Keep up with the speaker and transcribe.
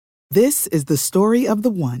This is the story of the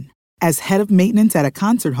one. As head of maintenance at a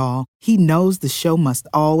concert hall, he knows the show must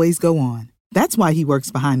always go on. That's why he works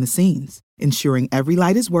behind the scenes, ensuring every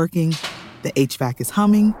light is working, the HVAC is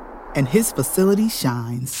humming, and his facility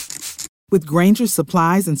shines. With Grainger's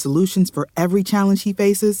supplies and solutions for every challenge he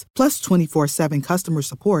faces, plus 24/7 customer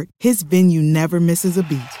support, his venue never misses a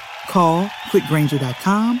beat. Call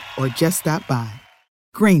quickgrainger.com or just stop by.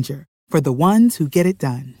 Grainger, for the ones who get it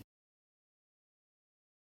done.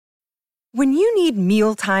 When you need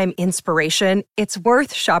mealtime inspiration, it's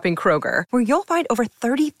worth shopping Kroger, where you'll find over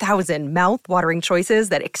 30,000 mouth-watering choices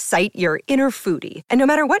that excite your inner foodie. And no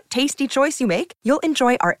matter what tasty choice you make, you'll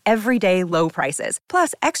enjoy our everyday low prices,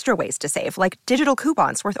 plus extra ways to save, like digital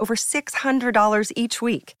coupons worth over $600 each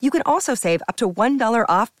week. You can also save up to $1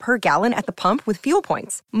 off per gallon at the pump with fuel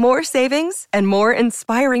points. More savings and more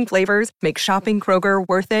inspiring flavors make shopping Kroger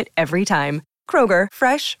worth it every time. Kroger,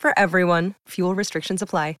 fresh for everyone. Fuel restrictions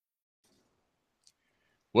apply.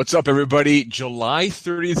 What's up, everybody? July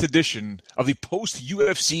 30th edition of the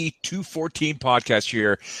post-UFC 214 podcast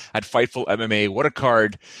here at Fightful MMA. What a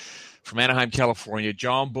card from Anaheim, California.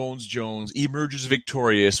 John Bones Jones emerges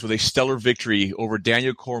victorious with a stellar victory over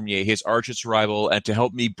Daniel Cormier, his arch rival. And to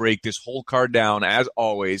help me break this whole card down, as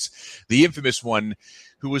always, the infamous one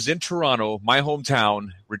who was in Toronto, my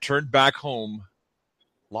hometown, returned back home,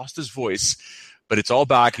 lost his voice, but it's all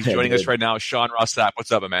back. He's joining us right now. Sean Ross Sapp.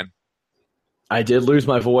 What's up, my man? I did lose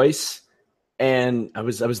my voice, and I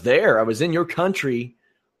was there. I was in your country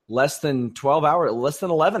less than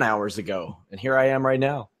 11 hours ago, and here I am right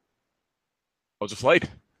now. How was the flight?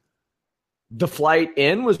 The flight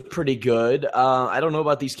in was pretty good. I don't know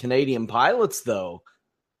about these Canadian pilots, though.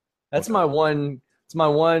 That's my one. It's my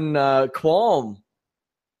one qualm.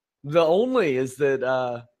 The only is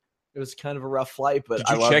that it was kind of a rough flight, but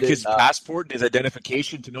did you check his passport and his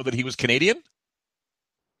identification to know that he was Canadian?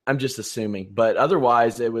 I'm just assuming, but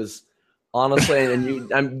otherwise it was honestly,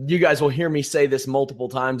 and you guys will hear me say this multiple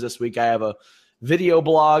times this week. I have a video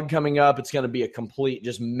blog coming up. It's going to be a complete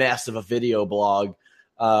just mess of a video blog,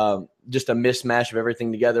 just a mismatch of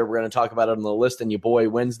everything together. We're going to talk about it on the List and Your Boy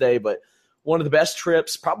Wednesday, but one of the best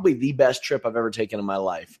trips, probably the best trip I've ever taken in my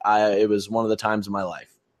life. It was one of the times of my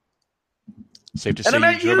life. Safe to say. And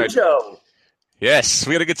I met you, Joe. Yes,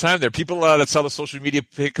 we had a good time there. People that saw the social media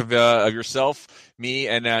pic of yourself, me,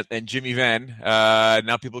 and Jimmy Van.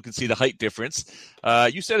 Now people can see the height difference.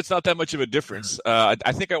 You said it's not that much of a difference.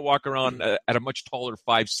 I think I walk around at a much taller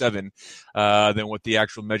 5'7" than what the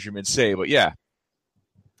actual measurements say. But yeah,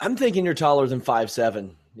 I'm thinking you're taller than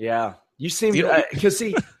 5'7". Yeah, you seem because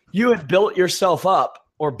see, you had built yourself up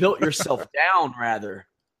or built yourself down rather.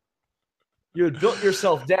 You had built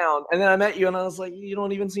yourself down, and then I met you, and I was like, you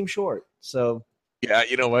don't even seem short. So. Yeah,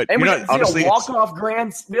 you know what? And honestly,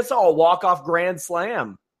 it's all walk-off grand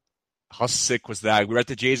slam. How sick was that? We were at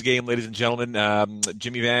the Jays game, ladies and gentlemen.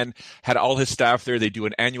 Jimmy Van had all his staff there. They do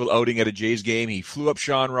an annual outing at a Jays game. He flew up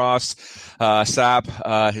Sean Ross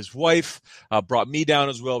Sapp, his wife, brought me down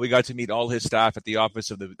as well. We got to meet all his staff at the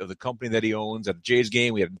office of the company that he owns at the Jays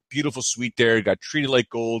game. We had a beautiful suite there. Got treated like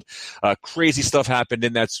gold. Crazy stuff happened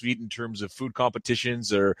in that suite in terms of food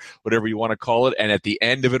competitions or whatever you want to call it. And at the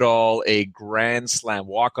end of it all, a grand slam,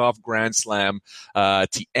 walk-off grand slam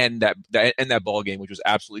to end that ball game, which was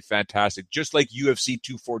absolutely fantastic. Just like UFC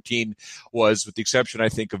 214 was, with the exception, I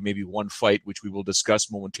think, of maybe one fight, which we will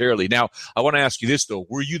discuss momentarily. Now, I want to ask you this, though.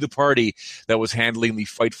 Were you the party that was handling the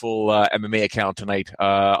Fightful MMA account tonight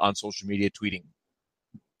on social media tweeting?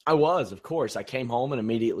 I was, of course. I came home and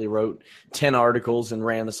immediately wrote 10 articles and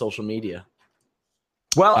ran the social media.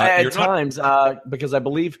 Well, at times, because I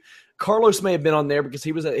believe Carlos may have been on there because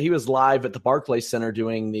he was live at the Barclays Center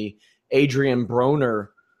doing the Adrian Broner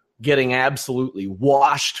getting absolutely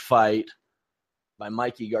washed fight by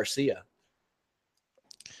Mikey Garcia.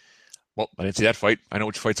 Well, I didn't see that fight. I know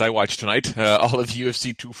which fights I watched tonight. All of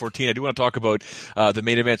UFC 214. I do want to talk about the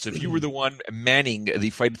main event. So if you were the one manning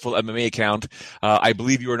the Fightful MMA account, I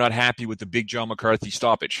believe you were not happy with the Big John McCarthy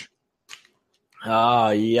stoppage.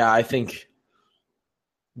 Yeah, I think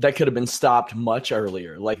that could have been stopped much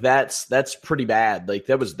earlier. Like that's pretty bad. Like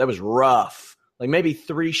that was rough. Like maybe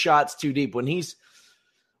 3 shots too deep. When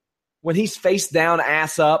he's face down,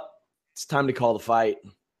 ass up, it's time to call the fight.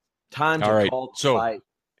 Call the fight.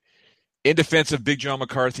 In defense of Big John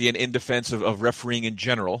McCarthy and in defense of refereeing in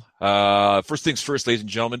general, first things first, ladies and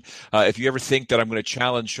gentlemen, if you ever think that I'm going to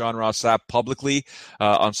challenge Sean Ross Sapp publicly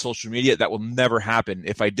on social media, that will never happen.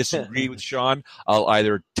 If I disagree with Sean, I'll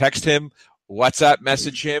either text him, WhatsApp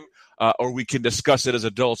message him, or we can discuss it as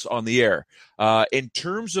adults on the air. In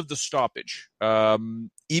terms of the stoppage,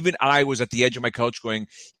 even I was at the edge of my couch going,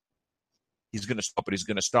 he's going to stop it. He's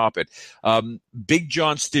going to stop it. Big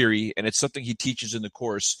John's theory, and it's something he teaches in the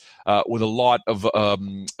course with a lot of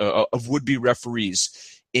would-be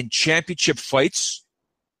referees in championship fights.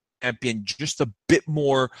 Champion just a bit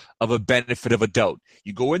more of a benefit of a doubt.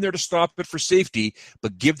 You go in there to stop it for safety,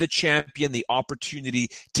 but give the champion the opportunity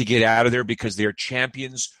to get out of there because they're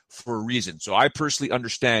champions for a reason. So I personally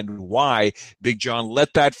understand why Big John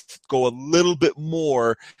let that go a little bit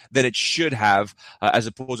more than it should have, as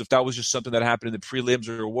opposed if that was just something that happened in the prelims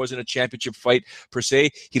or it wasn't a championship fight per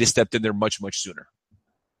se, he'd have stepped in there much, much sooner.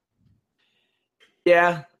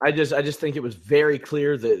 Yeah, I just think it was very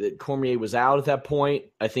clear that Cormier was out at that point.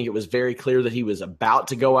 I think it was very clear that he was about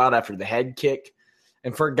to go out after the head kick.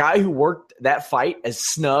 And for a guy who worked that fight as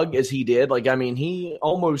snug as he did, he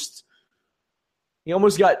almost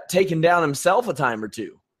got taken down himself a time or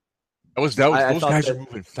two. Those guys are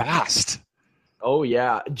moving fast. Oh,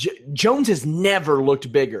 yeah. Jones has never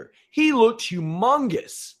looked bigger. He looked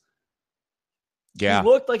humongous. Yeah. He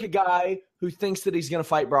looked like a guy who thinks that he's going to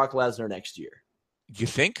fight Brock Lesnar next year. You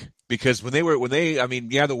think? Because when the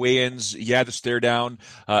weigh-ins, the stare down,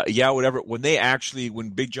 whatever. When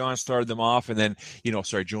Big John started them off, and then,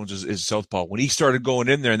 Jones is southpaw. When he started going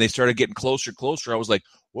in there and they started getting closer, I was like,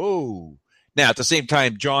 whoa. Now, at the same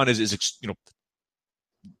time, John is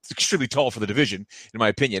extremely tall for the division, in my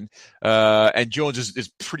opinion, and Jones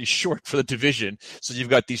is pretty short for the division. So you've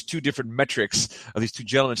got these two different metrics of these two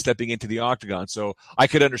gentlemen stepping into the octagon. So I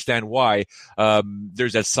could understand why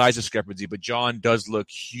there's that size discrepancy, but John does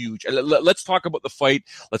look huge. Let's talk about the fight.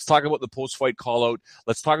 Let's talk about the post-fight call-out.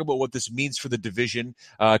 Let's talk about what this means for the division,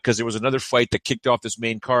 because there was another fight that kicked off this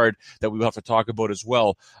main card that we will have to talk about as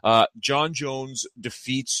well. Jon Jones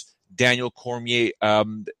defeats Daniel Cormier.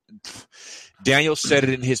 Daniel said it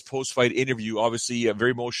in his post-fight interview, obviously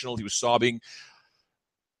very emotional. He was sobbing.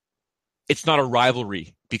 It's not a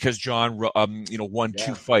rivalry because John won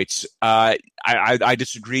two fights. I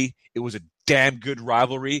disagree. It was a damn good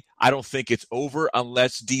rivalry. I don't think it's over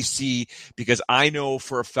unless DC, because I know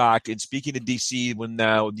for a fact, and speaking to DC when the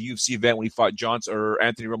UFC event when he fought Johnson or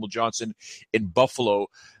Anthony Rumble Johnson in Buffalo,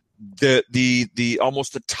 the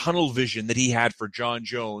almost a tunnel vision that he had for Jon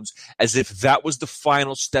Jones, as if that was the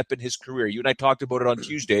final step in his career. You and I talked about it on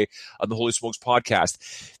Tuesday on the Holy Smokes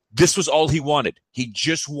podcast. This was all he wanted. He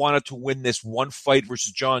just wanted to win this one fight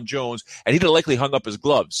versus Jon Jones, and he'd have likely hung up his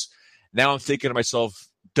gloves. Now I'm thinking to myself,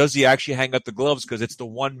 does he actually hang up the gloves because it's the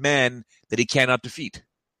one man that he cannot defeat?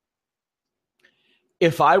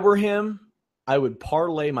 If I were him, I would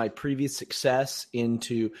parlay my previous success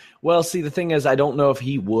into, the thing is, I don't know if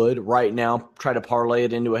he would right now try to parlay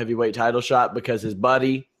it into a heavyweight title shot because his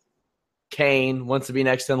buddy, Kane, wants to be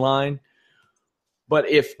next in line. But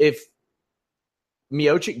if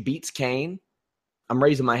Miocic beats Kane, I'm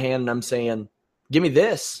raising my hand and I'm saying, give me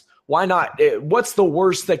this. Why not? What's the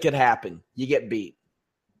worst that could happen? You get beat.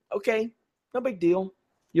 Okay, no big deal.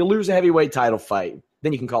 You'll lose a heavyweight title fight.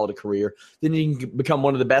 Then you can call it a career. Then you can become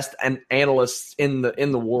one of the best analysts in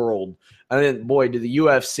the world. And then, boy, do the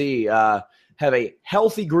UFC have a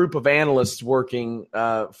healthy group of analysts working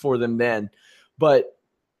for them then. But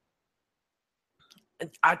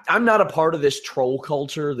I'm not a part of this troll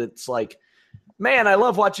culture that's like, man, I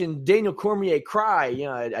love watching Daniel Cormier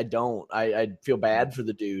cry. I don't. I feel bad for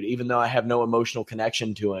the dude, even though I have no emotional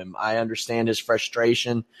connection to him. I understand his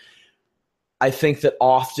frustration. I think that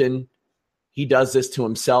often he does this to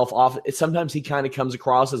himself. Sometimes he kind of comes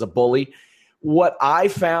across as a bully. What I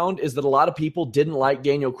found is that a lot of people didn't like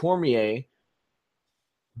Daniel Cormier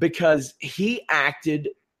because he acted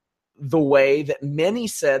the way that many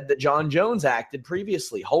said that Jon Jones acted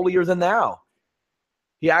previously, holier than thou.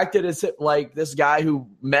 He acted as if like this guy who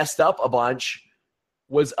messed up a bunch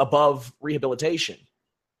was above rehabilitation.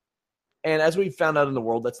 And as we found out in the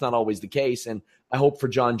world, that's not always the case. And I hope for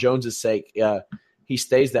Jon Jones's sake, he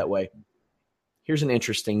stays that way. Here's an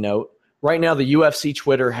interesting note. Right now, the UFC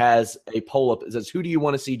Twitter has a poll up that says, who do you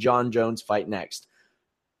want to see Jon Jones fight next?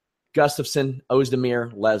 Gustafsson,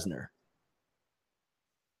 Ozdemir, Lesnar.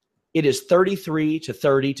 It is 33 to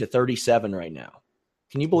 30 to 37 right now.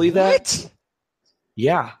 Can you believe that?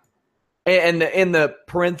 Yeah. And in the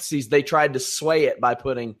parentheses, they tried to sway it by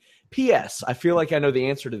putting, P.S. I feel like I know the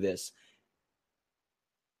answer to this.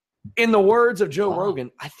 In the words of Joe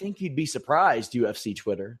Rogan, I think you'd be surprised, UFC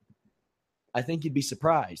Twitter. I think you'd be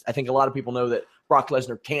surprised. I think a lot of people know that Brock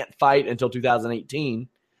Lesnar can't fight until 2018.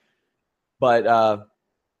 But, that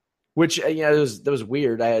was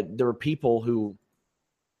weird. There were people who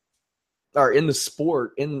are in the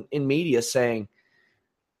sport, in media saying,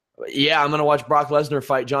 yeah, I'm going to watch Brock Lesnar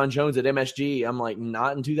fight Jon Jones at MSG. I'm like,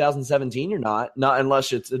 not in 2017, you're not. Not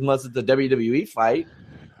unless it's a WWE fight.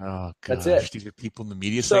 Oh, That's gosh. it. These are people in the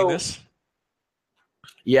media saying this?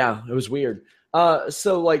 Yeah, it was weird.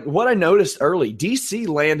 So like what I noticed early, DC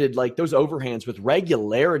landed like those overhands with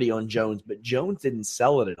regularity on Jones, but Jones didn't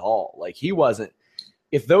sell it at all. Like he wasn't.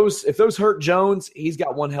 If those hurt Jones, he's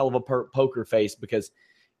got one hell of a poker face because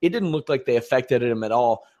it didn't look like they affected him at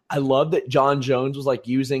all. I love that John Jones was like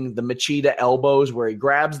using the Machida elbows where he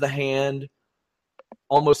grabs the hand,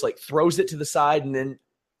 almost like throws it to the side and then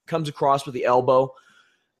comes across with the elbow.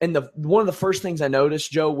 And one of the first things I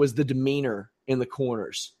noticed, Joe, was the demeanor in the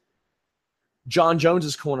corners. John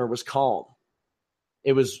Jones's corner was calm.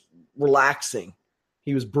 It was relaxing.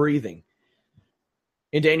 He was breathing.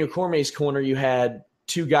 In Daniel Cormier's corner, you had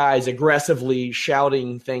two guys aggressively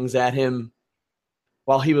shouting things at him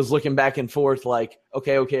while he was looking back and forth like,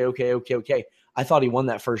 okay. I thought he won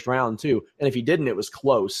that first round too. And if he didn't, it was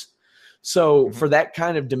close. So for that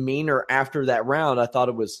kind of demeanor after that round, I thought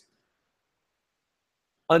it was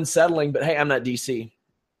unsettling. But hey, I'm not DC.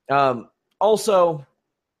 Also,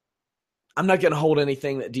 I'm not going to hold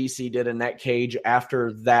anything that DC did in that cage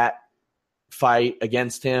after that fight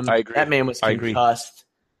against him. I agree. That man was concussed.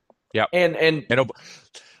 Yeah. And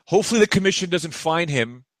hopefully the commission doesn't fine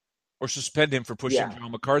him or suspend him for pushing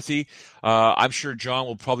John McCarthy. I'm sure John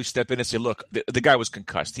will probably step in and say, look, the guy was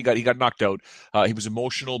concussed. He got knocked out. He was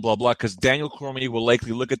emotional, blah, blah, because Daniel Cormier will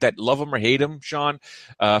likely look at that, love him or hate him, Sean.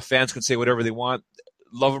 Fans can say whatever they want.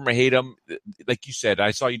 Love him or hate him. Like you said,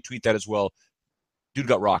 I saw you tweet that as well. Dude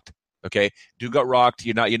got rocked. Okay, dude got rocked.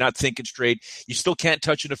 You're not thinking straight. You still can't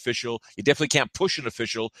touch an official. You definitely can't push an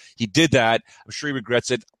official. He did that. I'm sure he regrets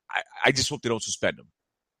it. I just hope they don't suspend him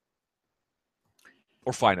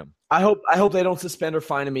or fine him. I hope they don't suspend or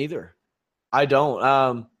fine him either. I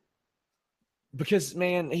don't. Because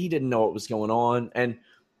man, he didn't know what was going on. And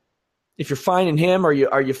if you're fining him, are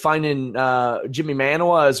you fining Jimmy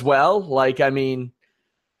Manuwa as well? Like, I mean,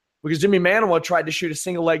 because Jimmy Manuwa tried to shoot a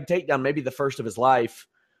single leg takedown, maybe the first of his life,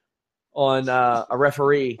 on a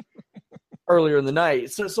referee earlier in the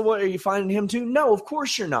night. So what, are you finding him too? No, of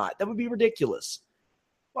course you're not. That would be ridiculous.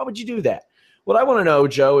 Why would you do that? What I want to know,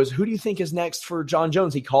 Joe, is who do you think is next for John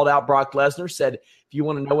Jones? He called out Brock Lesnar, said, if you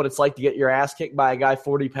want to know what it's like to get your ass kicked by a guy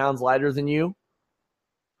 40 pounds lighter than you,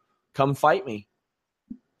 come fight me.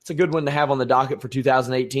 It's a good one to have on the docket for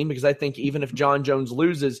 2018 because I think even if John Jones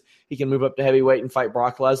loses, he can move up to heavyweight and fight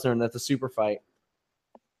Brock Lesnar, and that's a super fight.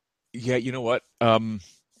 Yeah, you know what?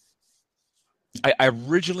 I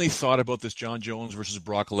originally thought about this John Jones versus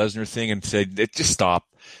Brock Lesnar thing and said, just stop,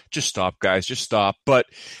 guys, just stop. But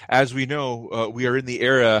as we know, we are in the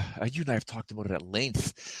era, you and I have talked about it at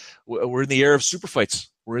length, we're in the era of super fights.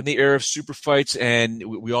 We're in the era of super fights, and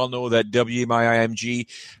we all know that WMI-IMG,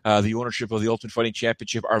 the ownership of the Ultimate Fighting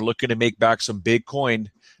Championship, are looking to make back some big coin,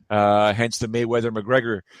 hence the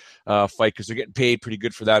Mayweather-McGregor fight, because they're getting paid pretty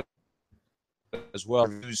good for that as well.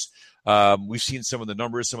 We've seen some of the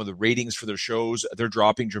numbers, some of the ratings for their shows. They're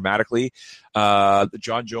dropping dramatically.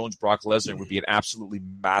 John Jones, Brock Lesnar would be an absolutely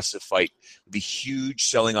massive fight. It would be huge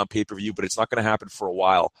selling on pay-per-view, but it's not going to happen for a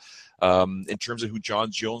while. In terms of who John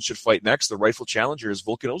Jones should fight next, the rightful challenger is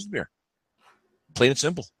Volkan Ozdemir. Plain and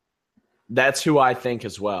simple. That's who I think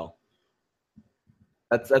as well.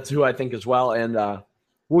 That's who I think as well. And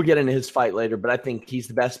we'll get into his fight later, but I think he's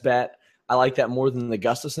the best bet. I like that more than the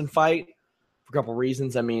Gustafsson fight. A couple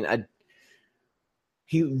reasons. I mean,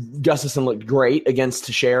 Gustafsson looked great against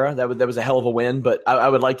Teixeira. That was a hell of a win. But I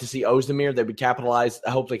would like to see Ozdemir. They would capitalize. I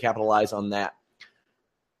hope they capitalize on that.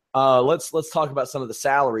 Let's talk about some of the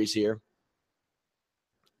salaries here.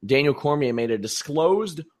 Daniel Cormier made a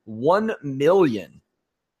disclosed $1 million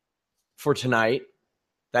for tonight.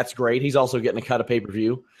 That's great. He's also getting a cut of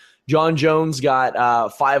pay-per-view. John Jones got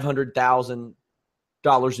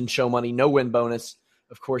 $500,000 in show money, no win bonus.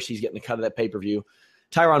 Of course, he's getting a cut of that pay-per-view.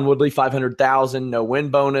 Tyron Woodley, $500,000, no win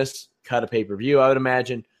bonus, cut of pay-per-view, I would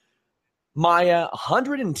imagine. Maya,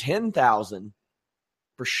 $110,000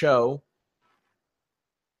 for show.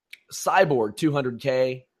 Cyborg,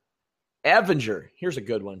 $200K. Evinger, here's a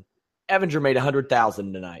good one. Evinger made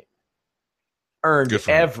 $100,000 tonight. Earned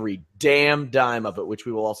every damn dime of it, which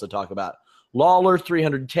we will also talk about. Lawler,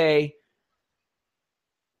 $300K.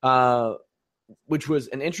 Which was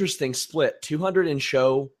an interesting split. 200 in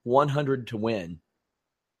show, 100 to win.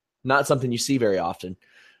 Not something you see very often.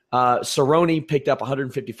 Cerrone picked up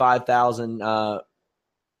 $155,000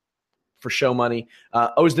 for show money.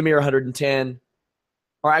 Ozdemir, 110.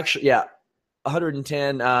 Or actually, yeah,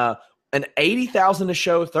 110. And $80,000 to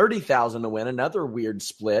show, $30,000 to win. Another weird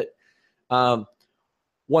split.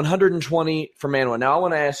 120 for Manuwa. Now I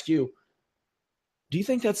want to ask you, do you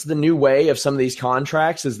think that's the new way of some of these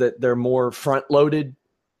contracts, is that they're more front-loaded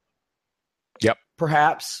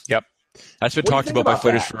perhaps. Yep. That's been What do you talked think about by about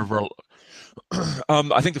fighters that?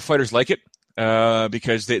 for I think the fighters like it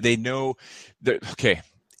because they know that, okay,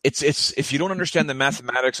 it's if you don't understand the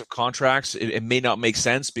mathematics of contracts, it may not make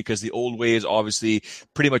sense because the old way is obviously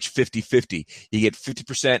pretty much 50-50. You get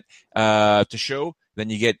 50% to show,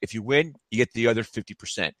 then you get, if you win, you get the other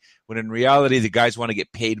 50%. When in reality, the guys want to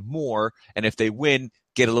get paid more, and if they win,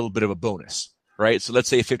 get a little bit of a bonus. Right? So let's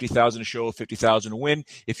say 50,000 to show, 50,000 to win.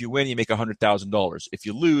 If you win, you make $100,000. If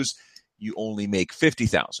you lose, you only make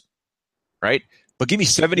 50,000. Right? But give me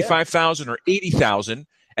 75,000 or 80,000,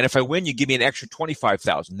 and if I win, you give me an extra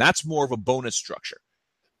 25,000. That's more of a bonus structure.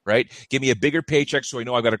 Right? Give me a bigger paycheck so I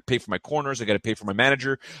know I got to pay for my corners, I got to pay for my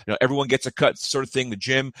manager. You know, everyone gets a cut, sort of thing. The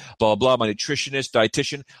gym, blah blah, my nutritionist,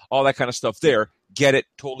 dietitian, all that kind of stuff. There, get it?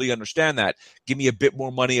 Totally understand that. Give me a bit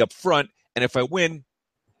more money up front, and if I win,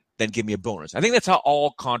 then give me a bonus. I think that's how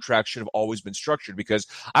all contracts should have always been structured because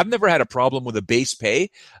I've never had a problem with a base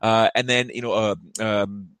pay. And then,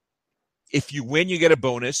 if you win, you get a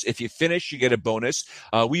bonus. If you finish, you get a bonus.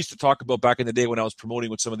 We used to talk about back in the day when I was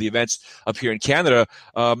promoting with some of the events up here in Canada.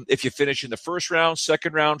 If you finish in the first round,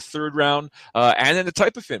 second round, third round, and then the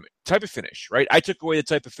type of finish, right? I took away the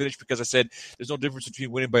type of finish because I said there's no difference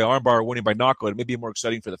between winning by armbar or winning by knockout. It may be more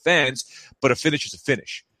exciting for the fans, but a finish is a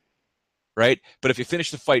finish. Right? But if you finish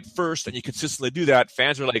the fight first and you consistently do that,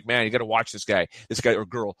 fans are like, man, you got to watch this guy or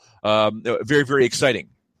girl. Very, very exciting.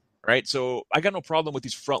 Right? So I got no problem with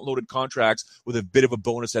these front-loaded contracts with a bit of a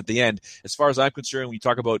bonus at the end. As far as I'm concerned, when you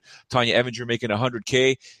talk about Tanya Evinger making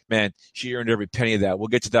 $100K, man, she earned every penny of that. We'll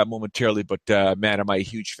get to that momentarily, but man, am I a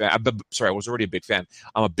huge fan. I was already a big fan.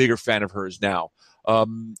 I'm a bigger fan of hers now.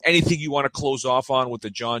 Anything you want to close off on with the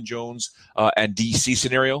John Jones and DC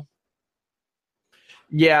scenario?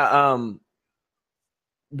 Yeah,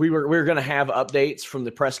 we were going to have updates from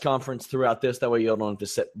the press conference throughout this. That way you don't have to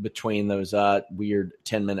sit between those weird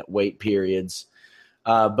 10-minute wait periods.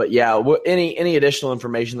 But yeah, any additional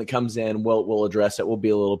information that comes in, we'll address it. We'll be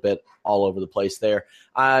a little bit all over the place there.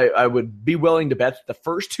 I would be willing to bet that the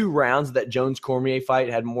first two rounds of that Jones-Cormier fight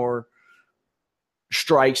had more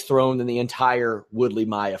strikes thrown than the entire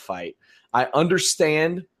Woodley-Maia fight. I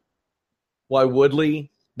understand why Woodley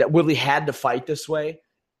had to fight this way,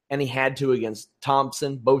 and he had to against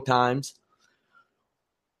Thompson both times.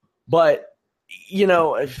 But,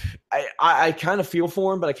 I kind of feel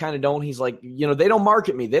for him, but I kind of don't. He's like, they don't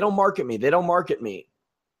market me. They don't market me. They don't market me.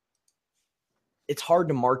 It's hard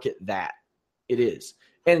to market that. It is.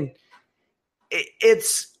 And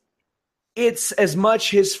it's as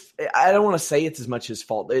much his – I don't want to say it's as much his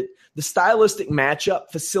fault. The stylistic matchup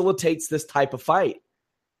facilitates this type of fight.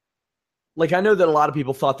 Like, I know that a lot of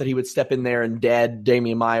people thought that he would step in there and dead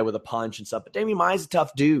Damian Maia with a punch and stuff, but Damian Maia's a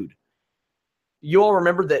tough dude. You all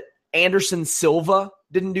remember that Anderson Silva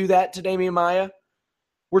didn't do that to Damian Maia?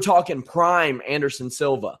 We're talking prime Anderson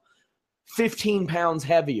Silva, 15 pounds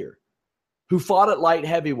heavier, who fought at light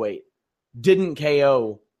heavyweight, didn't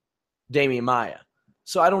KO Damian Maia.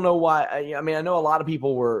 So I don't know why. I know a lot of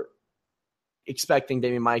people were expecting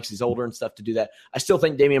Damian Maia, because he's older and stuff, to do that. I still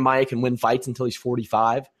think Damian Maia can win fights until he's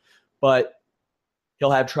 45. But he'll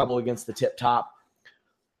have trouble against the tip top.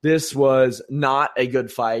 This was not a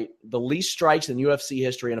good fight. The least strikes in UFC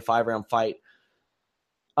history in a 5-round fight.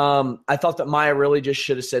 I thought that Maia really just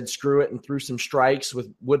should have said screw it and threw some strikes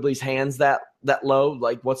with Woodley's hands that low.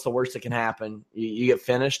 Like, what's the worst that can happen? You get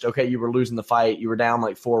finished. Okay, you were losing the fight. You were down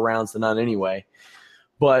like 4 rounds to none anyway.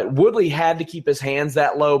 But Woodley had to keep his hands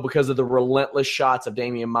that low because of the relentless shots of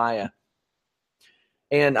Damian Maia.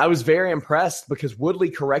 And I was very impressed because Woodley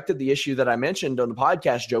corrected the issue that I mentioned on the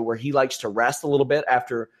podcast, Joe, where he likes to rest a little bit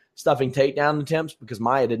after stuffing takedown attempts because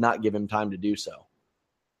Maia did not give him time to do so.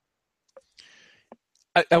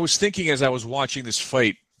 I was thinking as I was watching this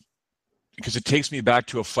fight, because it takes me back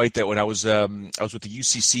to a fight that when I was with the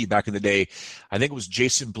UCC back in the day, I think it was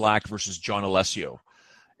Jason Black versus John Alessio.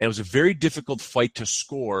 And it was a very difficult fight to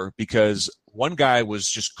score because one guy was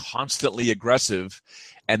just constantly aggressive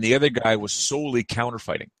and the other guy was solely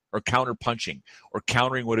counterfighting or counterpunching or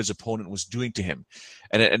countering what his opponent was doing to him.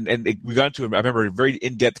 And we got into, I remember, a very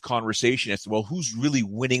in-depth conversation as to, well, who's really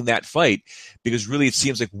winning that fight? Because really it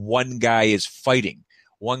seems like one guy is fighting.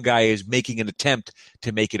 One guy is making an attempt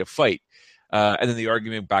to make it a fight. And then the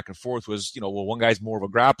argument back and forth was, well, one guy's more of a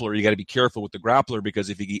grappler. You got to be careful with the grappler because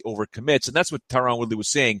if he overcommits, and that's what Tyron Woodley was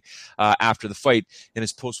saying after the fight in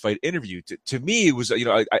his post-fight interview. To me, it was,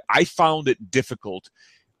 I found it difficult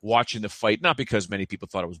watching the fight, not because many people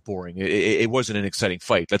thought it was boring. It wasn't an exciting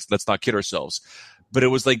fight. Let's not kid ourselves. But it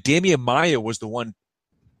was like Damian Maia was the one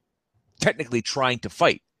technically trying to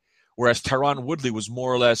fight, whereas Tyron Woodley was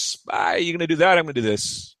more or less, you're going to do that, I'm going to do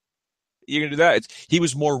this. You're going to do that. He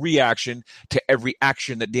was more reaction to every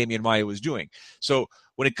action that Damian Maia was doing. So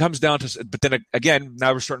when it comes down to, but then again,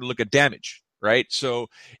 now we're starting to look at damage, right? So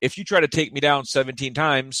if you try to take me down 17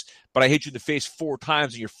 times, but I hit you in the face 4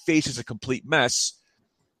 times and your face is a complete mess,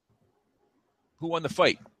 who won the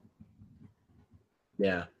fight?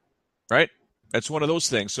 Yeah. Right? That's one of those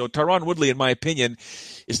things. So Tyron Woodley, in my opinion,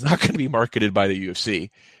 is not going to be marketed by the UFC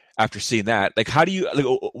after seeing that. Like, how do you, like,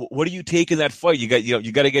 what do you take in that fight? You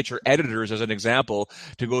got to get your editors, as an example,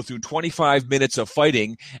 to go through 25 minutes of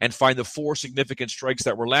fighting and find the 4 significant strikes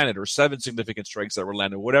that were landed, or 7 significant strikes that were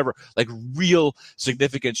landed, whatever, like real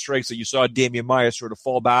significant strikes that you saw Damian Maia sort of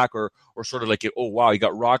fall back or sort of like, oh, wow, he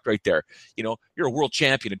got rocked right there. You know, you're a world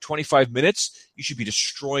champion. In 25 minutes, you should be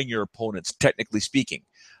destroying your opponents, technically speaking.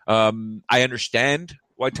 I understand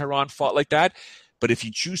why Tyron fought like that, but if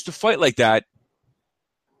you choose to fight like that,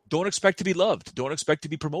 don't expect to be loved. Don't expect to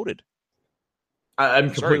be promoted.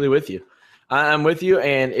 I'm completely with you. I'm with you.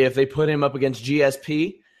 And if they put him up against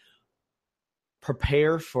GSP,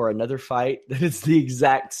 prepare for another fight that is the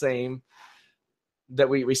exact same that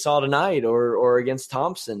we saw tonight, or against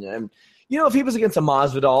Thompson. And, you know, if he was against a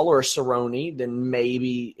Masvidal or a Cerrone, then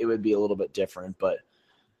maybe it would be a little bit different. But,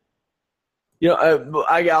 you know,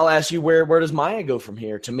 I'll ask you, where does Maia go from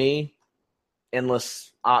here? To me,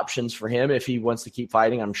 endless options for him. If he wants to keep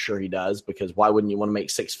fighting, I'm sure he does, because why wouldn't you want to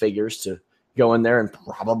make 6 figures to go in there and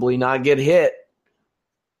probably not get hit?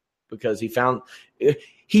 Because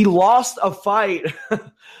he lost a fight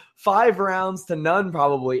 5 rounds to none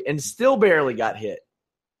probably, and still barely got hit.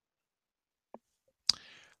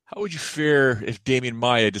 How would you fare if Damian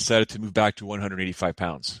Maia decided to move back to 185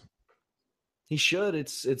 pounds? He should.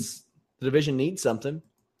 It's the division needs something.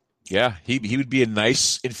 Yeah, he would be a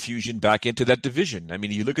nice infusion back into that division. I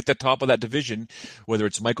mean, you look at the top of that division, whether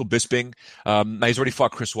it's Michael Bisping, he's already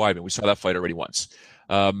fought Chris Weidman. We saw that fight already once.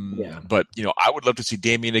 But, you know, I would love to see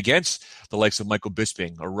Damian against the likes of Michael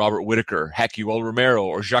Bisping or Robert Whittaker, heck, Yoel Romero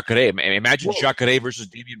or Jacare. Imagine Jacare versus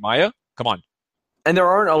Damian Maia. Come on. And there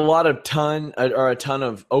aren't a ton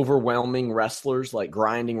of overwhelming wrestlers, like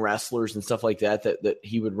grinding wrestlers and stuff like that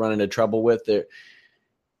he would run into trouble with.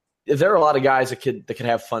 There are a lot of guys that could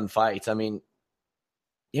have fun fights. I mean,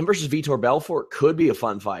 him versus Vitor Belfort could be a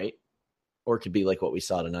fun fight, or it could be like what we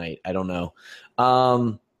saw tonight. I don't know.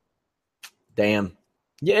 Damn.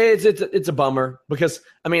 Yeah, it's a bummer, because,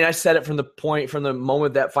 I mean, I said it from the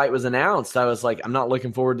moment that fight was announced. I was like, I'm not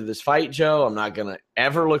looking forward to this fight, Joe. I'm not going to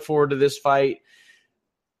ever look forward to this fight.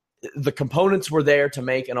 The components were there to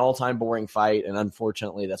make an all-time boring fight, and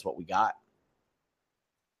unfortunately, that's what we got.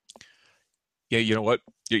 Yeah, you know what?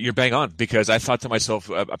 You're bang on, because I thought to myself,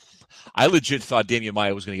 I legit thought Damian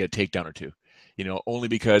Maia was going to get a takedown or two, you know, only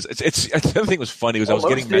because the other thing was funny was I was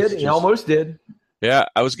getting messages. He almost did. Yeah,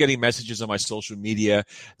 I was getting messages on my social media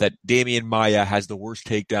that Damian Maia has the worst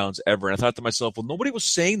takedowns ever. And I thought to myself, well, nobody was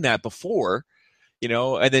saying that before, you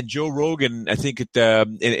know. And then Joe Rogan, I think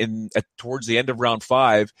towards the end of round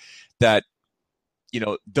 5, that, you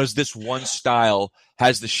know, does this one style,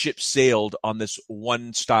 has the ship sailed on this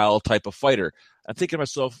one style type of fighter? I'm thinking to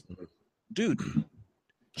myself, dude,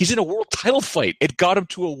 he's in a world title fight. It got him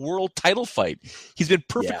to a world title fight. He's been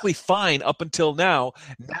perfectly fine up until now.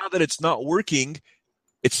 Now that it's not working,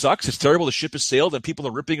 it sucks. It's terrible. The ship has sailed, and people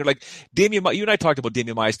are ripping it. Like Damian, you and I talked about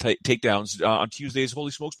Damian Maia's takedowns on Tuesday's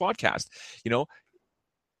Holy Smokes podcast. You know,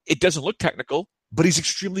 it doesn't look technical, but he's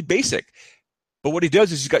extremely basic. But what he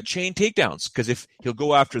does is he's got chain takedowns, because if he'll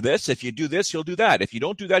go after this, if you do this, he'll do that. If you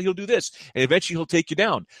don't do that, he'll do this. And eventually he'll take you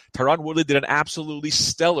down. Tyron Woodley did an absolutely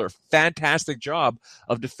stellar, fantastic job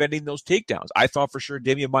of defending those takedowns. I thought for sure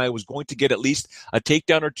Damian Maia was going to get at least a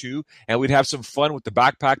takedown or two, and we'd have some fun with the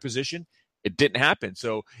backpack position. It didn't happen.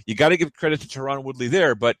 So you got to give credit to Tyron Woodley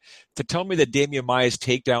there. But to tell me that Damian Maia's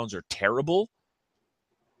takedowns are terrible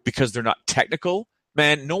because they're not technical,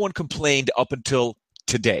 man, no one complained up until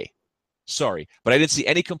today. Sorry, but I didn't see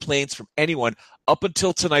any complaints from anyone up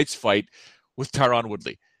until tonight's fight with Tyron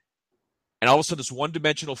Woodley. And all of a sudden, this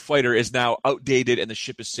one-dimensional fighter is now outdated and the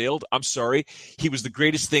ship has sailed. I'm sorry. He was the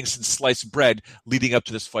greatest thing since sliced bread leading up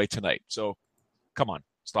to this fight tonight. So, come on,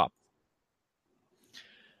 stop.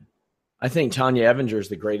 I think Tanya Evinger is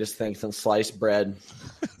the greatest thing since sliced bread.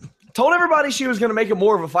 Told everybody she was going to make it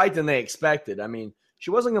more of a fight than they expected. I mean,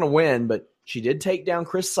 she wasn't going to win, but she did take down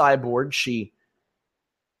Chris Cyborg.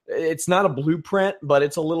 It's not a blueprint, but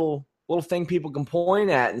it's a little thing people can point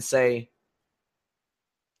at and say,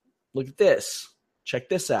 look at this. Check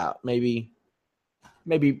this out. Maybe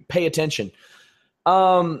pay attention.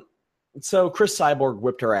 So Chris Cyborg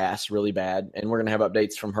whipped her ass really bad, and we're going to have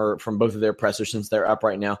updates from both of their pressers since they're up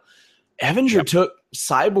right now. Evinger took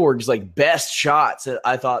Cyborg's like best shots,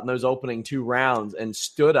 I thought, in those opening 2 rounds and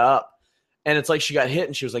stood up. And it's like she got hit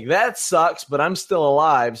and she was like, that sucks, but I'm still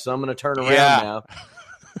alive, so I'm going to turn around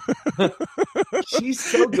now. She's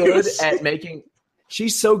so good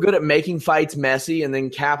at making fights messy and then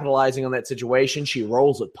capitalizing on that situation. She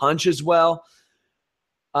rolls with punches well.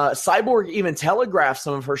 Cyborg even telegraphed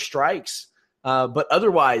some of her strikes, but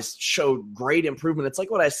otherwise showed great improvement. It's like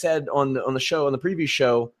what I said on the show, on the preview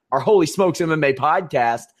show, our Holy Smokes MMA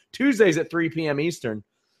podcast, Tuesdays at 3 p.m. Eastern.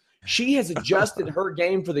 She has adjusted her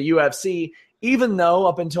game for the UFC, even though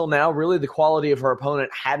up until now, really the quality of her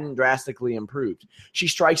opponent hadn't drastically improved. She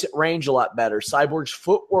strikes at range a lot better. Cyborg's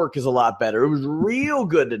footwork is a lot better. It was real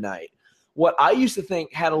good tonight. What I used to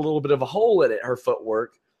think had a little bit of a hole in it, her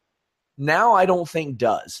footwork, now I don't think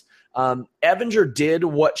does. Evinger did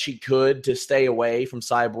what she could to stay away from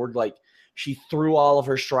Cyborg. Like, she threw all of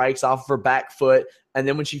her strikes off of her back foot, and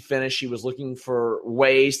then when she finished, she was looking for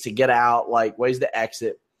ways to get out, like ways to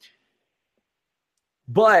exit.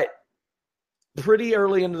 But pretty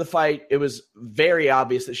early into the fight, it was very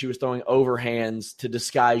obvious that she was throwing overhands to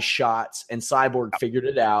disguise shots, and Cyborg figured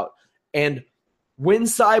it out. And when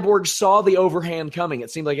Cyborg saw the overhand coming,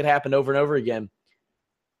 it seemed like it happened over and over again,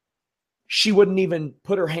 she wouldn't even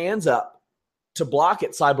put her hands up to block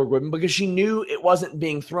it, Cyborg wouldn't, because she knew it wasn't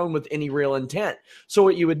being thrown with any real intent. So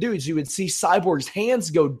what you would do is you would see Cyborg's hands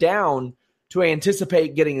go down to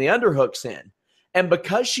anticipate getting the underhooks in. And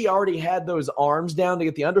because she already had those arms down to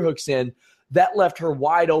get the underhooks in, that left her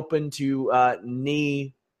wide open to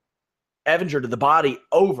knee Evinger to the body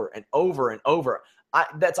over and over and over.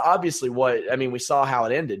 That's obviously we saw how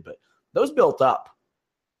it ended, but those built up.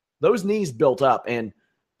 Those knees built up, and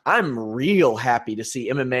I'm real happy to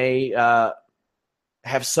see MMA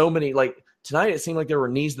have so many. Like tonight, it seemed like there were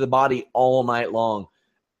knees to the body all night long.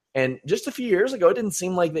 And just a few years ago, it didn't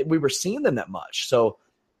seem like that we were seeing them that much. So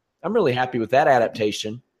I'm really happy with that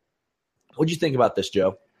adaptation. What do you think about this,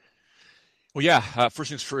 Joe? Well, yeah. First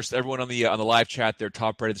things first, everyone on the live chat there,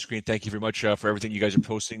 top right of the screen, thank you very much for everything you guys are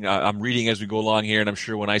posting. I'm reading as we go along here, and I'm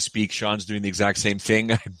sure when I speak, Sean's doing the exact same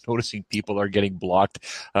thing. I'm noticing people are getting blocked,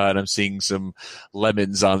 and I'm seeing some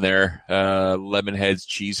lemons on there, lemon heads,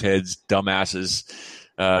 cheese heads, dumbasses,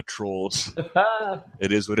 trolls.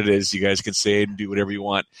 It is what it is. You guys can say it and do whatever you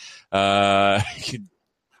want. You can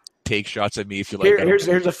take shots at me if you like.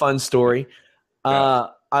 Here's a fun story.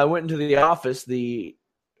 I went into the office,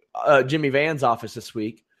 Jimmy Van's office this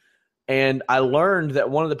week, and I learned that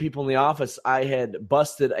one of the people in the office I had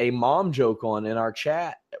busted a mom joke on in our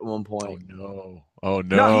chat at one point. Oh no!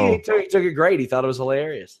 No, he took it great. He thought it was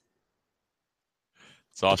hilarious.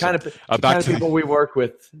 It's awesome. The kind of people we work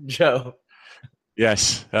with, Joe.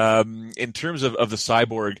 Yes. In terms of the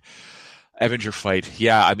Cyborg Evinger fight,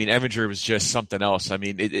 yeah, I mean, Evinger was just something else. I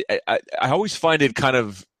mean, I always find it kind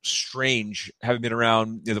of strange, having been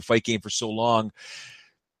around the fight game for so long,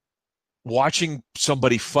 watching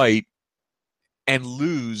somebody fight and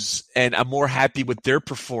lose, and I'm more happy with their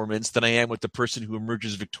performance than I am with the person who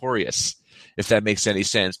emerges victorious, if that makes any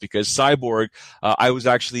sense. Because Cyborg, I was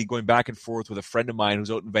actually going back and forth with a friend of mine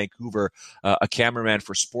who's out in Vancouver, a cameraman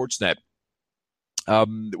for Sportsnet.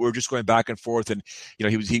 We were just going back and forth, and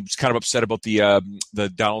he was kind of upset about the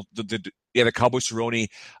Cowboy Cerrone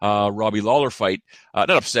Robbie Lawler fight.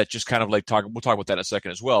 Not upset, just kind of like talking. We'll talk about that in a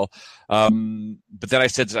second as well. But then I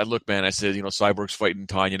said, "Look, man," I said, Cyborg's fighting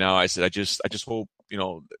Tanya now. I said, I just hope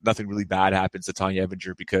nothing really bad happens to Tanya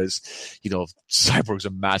Evinger, because Cyborg's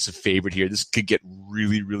a massive favorite here. This could get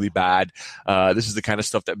really, really bad. This is the kind of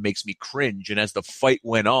stuff that makes me cringe. And as the fight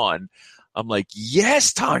went on, I'm like,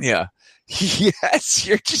 yes, Tanya. Yes,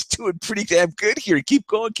 you're just doing pretty damn good here. Keep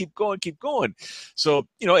going, keep going, keep going. So,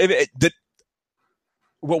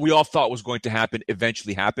 what we all thought was going to happen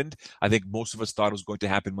eventually happened. I think most of us thought it was going to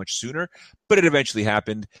happen much sooner, but it eventually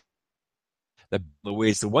happened. The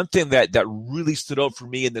one thing that really stood out for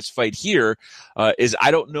me in this fight here is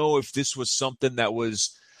I don't know if this was something that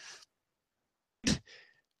was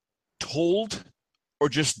told or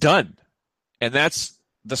just done. And that's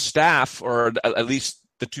the staff, or at least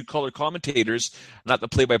the two color commentators, not the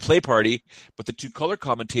play-by-play party, but the two color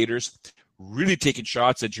commentators really taking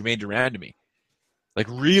shots at Jermaine Durand to me. Like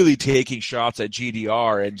really taking shots at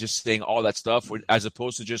GDR and just saying all that stuff, as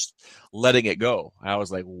opposed to just letting it go. I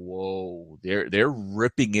was like, whoa, they're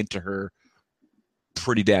ripping into her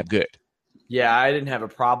pretty damn good. Yeah, I didn't have a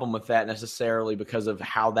problem with that necessarily because of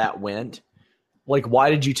how that went. Like,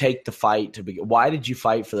 why did you take the fight to begin? Why did you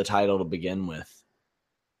fight for the title to begin with?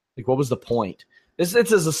 Like, what was the point? This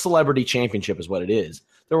is a celebrity championship is what it is.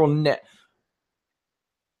 There will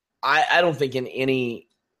I don't think in any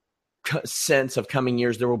sense of coming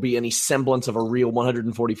years there will be any semblance of a real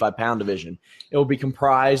 145-pound division. It will be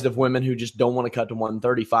comprised of women who just don't want to cut to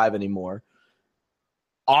 135 anymore,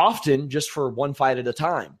 often just for one fight at a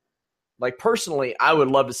time. Like, personally, I would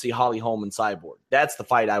love to see Holly Holm and Cyborg. That's the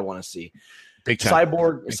fight I want to see. Big time.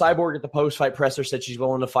 Cyborg at the post-fight presser said she's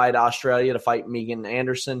willing to fight Australia to fight Megan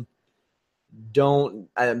Anderson.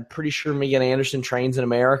 I'm pretty sure Megan Anderson trains in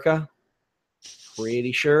America.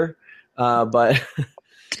 Pretty sure. But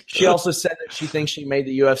she also said that she thinks she made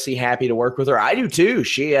the UFC happy to work with her. I do too.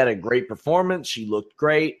 She had a great performance. She looked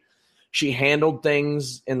great. She handled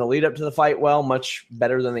things in the lead up to the fight well, much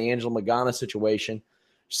better than the Angela Magana situation.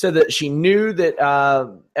 She said that she knew that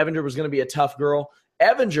Evinger was going to be a tough girl.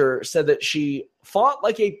 Evinger said that she fought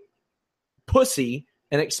like a pussy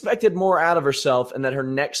and expected more out of herself, and that her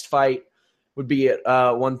next fight would be at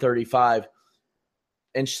 135.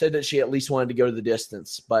 And she said that she at least wanted to go to the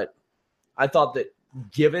distance. But I thought that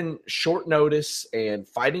given short notice and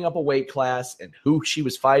fighting up a weight class and who she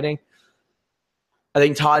was fighting, I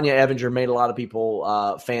think Tanya Evinger made a lot of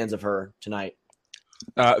people fans of her tonight.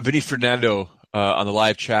 Vinny Fernando on the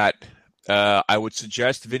live chat. I would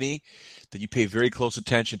suggest, Vinny, that you pay very close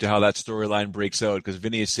attention to how that storyline breaks out, because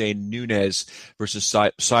Vinny is saying Nunes versus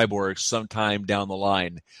Cyborg sometime down the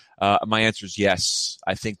line. My answer is yes.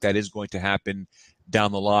 I think that is going to happen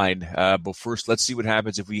down the line. But first, let's see what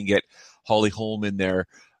happens if we can get Holly Holm in there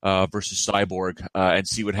versus Cyborg and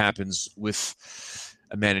see what happens with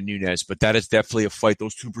Amanda Nunes. But that is definitely a fight.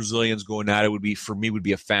 Those two Brazilians going at it would be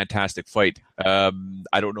a fantastic fight. I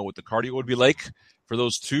don't know what the cardio would be like for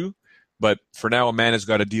those two. But for now, Amanda's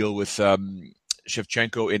got to deal with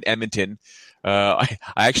Shevchenko in Edmonton. I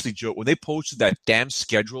actually joke, when they posted that damn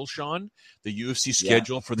schedule, Sean, the UFC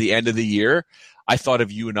schedule for the end of the year, I thought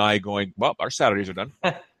of you and I going, well, our Saturdays are done.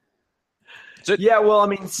 That's it. Yeah, well, I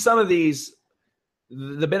mean, some of these,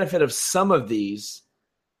 the benefit of some of these,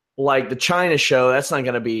 like the China show, that's not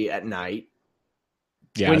going to be at night.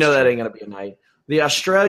 Yeah, we know that ain't going to be at night. The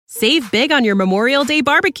Australia. Save big on your Memorial Day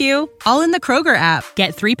barbecue, all in the Kroger app.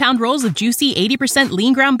 Get 3-pound rolls of juicy 80%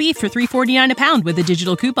 lean ground beef for $3.49 a pound with a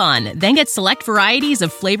digital coupon. Then get select varieties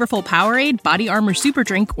of flavorful Powerade, Body Armor Super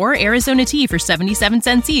Drink, or Arizona tea for 77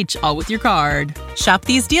 cents each, all with your card. Shop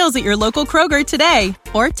these deals at your local Kroger today,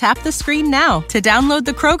 or tap the screen now to download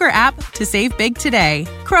the Kroger app to save big today.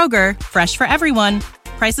 Kroger, fresh for everyone.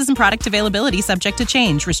 Prices and product availability subject to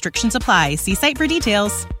change. Restrictions apply. See site for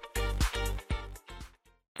details.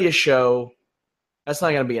 Show, that's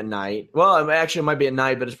not going to be a night. Well, actually, it might be a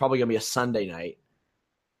night, but it's probably going to be a Sunday night.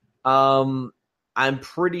 I'm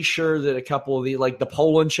pretty sure that a couple of like the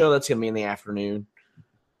Poland show, that's going to be in the afternoon.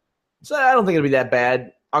 So I don't think it'll be that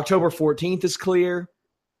bad. October 14th is clear.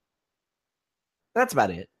 That's about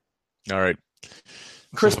it. All right.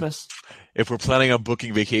 Christmas. So if we're planning on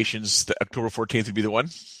booking vacations, October 14th would be the one?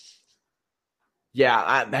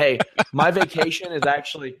 Yeah. Hey, my vacation is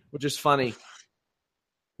actually, which is funny,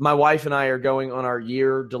 my wife and I are going on our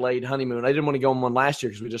year-delayed honeymoon. I didn't want to go on one last year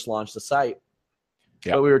because we just launched the site.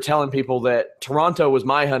 Yep. But we were telling people that Toronto was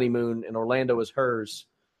my honeymoon and Orlando was hers.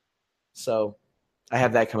 So I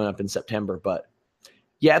have that coming up in September. But,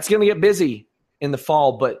 yeah, it's going to get busy in the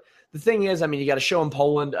fall. But the thing is, I mean, you got a show in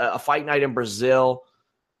Poland, a fight night in Brazil.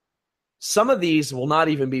 Some of these will not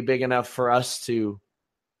even be big enough for us to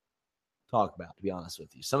talk about, to be honest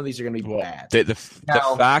with you. Some of these are going to be bad. The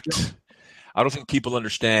fact – I don't think people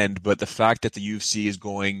understand, but the fact that the UFC is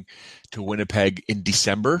going to Winnipeg in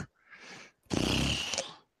December,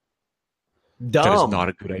 that is not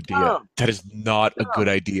a good idea. That is not a good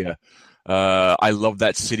idea. I love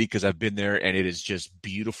that city because I've been there and it is just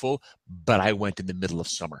beautiful, but I went in the middle of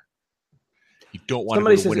summer. You don't want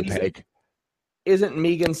to go to Winnipeg. Isn't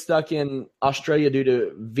Megan stuck in Australia due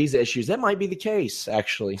to visa issues? That might be the case,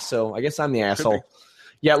 actually. So I guess I'm the asshole.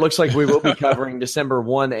 Yeah, it looks like we will be covering December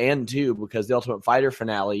 1 and 2 because the Ultimate Fighter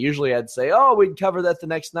finale. Usually I'd say, we'd cover that the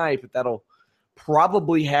next night, but that'll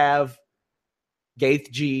probably have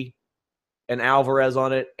Gaethje and Alvarez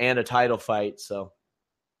on it and a title fight. So,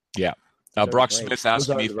 yeah. Brock Smith asked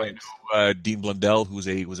me if I know Dean Blundell, who was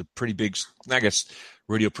a pretty big, I guess,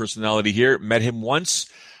 radio personality here. Met him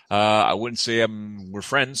once. I wouldn't say we're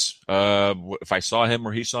friends. If I saw him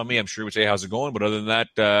or he saw me, I'm sure he would say, how's it going? But other than that,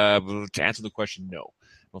 to answer the question, no.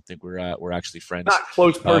 I don't think we're actually friends. Not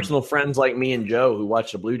close personal friends like me and Joe who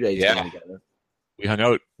watch the Blue Jays game together. We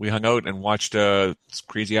hung out and watched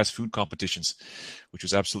crazy ass food competitions, which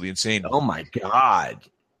was absolutely insane. Oh my God.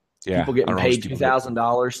 Yeah. People getting paid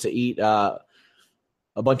 $2,000 to eat a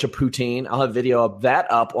bunch of poutine. I'll have video of that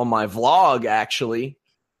up on my vlog, actually.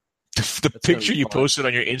 The picture you posted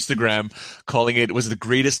on your Instagram, calling it was the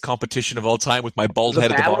greatest competition of all time with my bald head at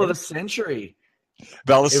the bottom. Battle of the Century.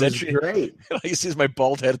 Battle of the Century. Was great. All you see is my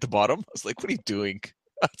bald head at the bottom. I was like, what are you doing?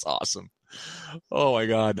 That's awesome. Oh, my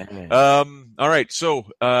God. All right. So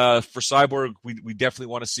for Cyborg, we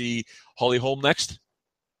definitely want to see Holly Holm next.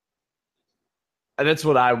 That's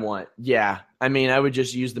what I want. Yeah. I mean, I would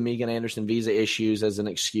just use the Megan Anderson visa issues as an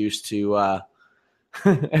excuse to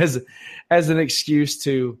as an excuse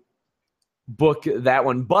to book that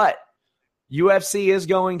one. But UFC is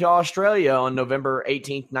going to Australia on November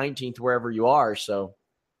 18th, 19th, wherever you are. So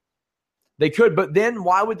they could. But then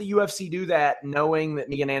why would the UFC do that knowing that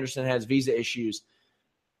Megan Anderson has visa issues,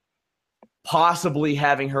 possibly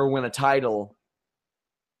having her win a title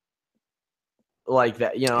like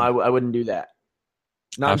that? You know, I wouldn't do that.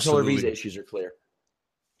 Not until her visa issues are clear.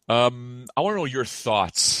 I want to know your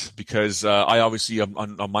thoughts because I obviously,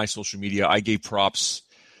 on my social media, I gave props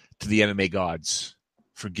to the MMA gods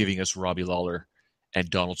for giving us Robbie Lawler and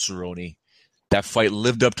Donald Cerrone. That fight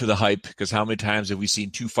lived up to the hype because how many times have we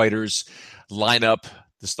seen two fighters line up,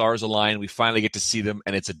 the stars align, we finally get to see them,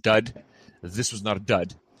 and it's a dud. This was not a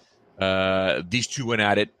dud. These two went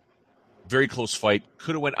at it. Very close fight.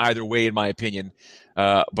 Could have went either way, in my opinion.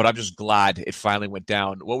 But I'm just glad it finally went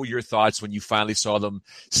down. What were your thoughts when you finally saw them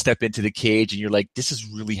step into the cage and you're like, this is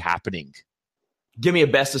really happening? Give me a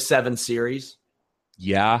best of 7 series.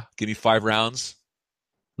 Yeah. Give me 5 rounds.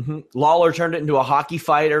 Mm-hmm. Lawler turned it into a hockey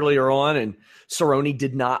fight earlier on, and Cerrone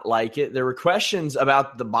did not like it. There were questions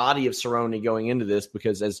about the body of Cerrone going into this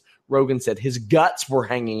because, as Rogan said, his guts were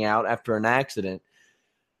hanging out after an accident.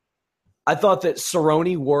 I thought that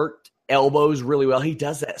Cerrone worked elbows really well. He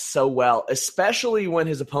does that so well, especially when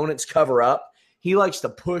his opponents cover up. He likes to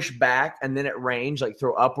push back and then at range, like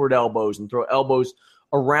throw upward elbows and throw elbows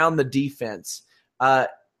around the defense.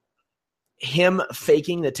 Him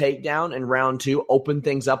faking the takedown in round 2 opened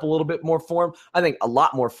things up a little bit more for him. I think a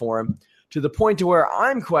lot more for him, to the point to where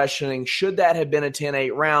I'm questioning, should that have been a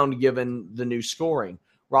 10-8 round given the new scoring?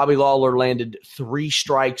 Robbie Lawler landed 3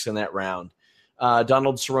 strikes in that round.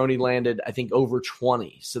 Donald Cerrone landed, I think, over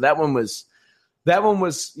 20. So that one was,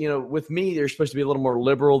 you know, with me, they're supposed to be a little more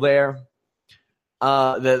liberal there.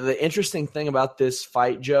 The interesting thing about this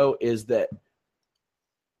fight, Joe, is that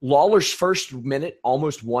Lawler's first minute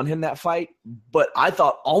almost won him that fight, but I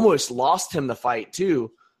thought almost lost him the fight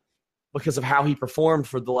too because of how he performed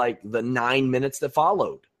for the 9 minutes that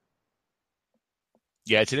followed.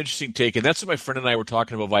 Yeah, it's an interesting take, and that's what my friend and I were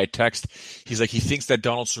talking about via text. He's like, he thinks that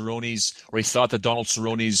Donald Cerrone's, or he thought that Donald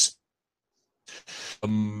Cerrone's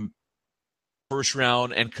first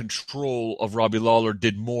round and control of Robbie Lawler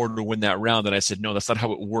did more to win that round. And I said, no, that's not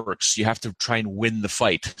how it works. You have to try and win the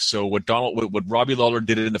fight. So what Robbie Lawler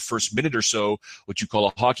did in the first minute or so, what you call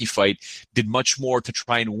a hockey fight, did much more to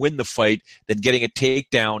try and win the fight than getting a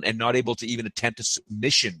takedown and not able to even attempt a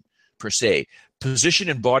submission per se. Position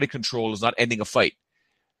and body control is not ending a fight.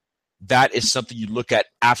 That is something you look at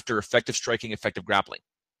after effective striking, effective grappling.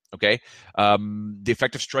 Okay, the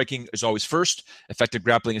effective striking is always first, effective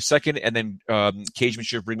grappling is second, and then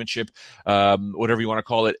cagemanship, ringmanship, whatever you want to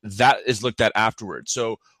call it, that is looked at afterwards.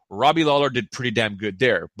 So Robbie Lawler did pretty damn good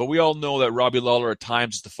there. But we all know that Robbie Lawler at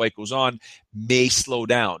times as the fight goes on may slow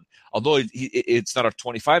down. Although it's not a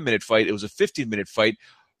 25-minute fight, it was a 15-minute fight.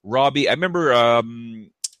 Robbie, I remember I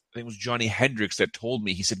think it was Johnny Hendricks that told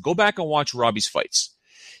me, he said, go back and watch Robbie's fights.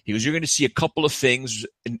 He goes, you're going to see a couple of things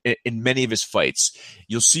in many of his fights.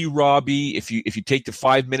 You'll see Robbie, if you take the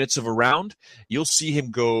 5 minutes of a round, you'll see him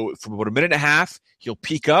go from about a minute and a half. He'll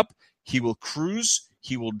peak up, he will cruise,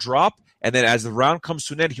 he will drop, and then as the round comes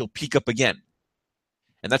to an end, he'll peak up again.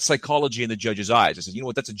 And that's psychology in the judge's eyes. I said, you know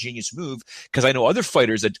what, that's a genius move, because I know other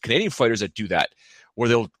fighters, Canadian fighters that do that, where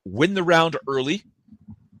they'll win the round early,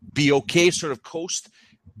 be okay, sort of coast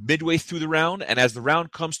midway through the round, and as the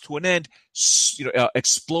round comes to an end,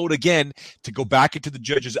 explode again to go back into the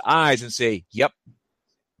judge's eyes and say, yep,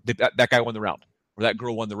 that guy won the round, or that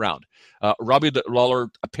girl won the round. Robbie Lawler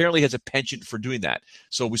apparently has a penchant for doing that.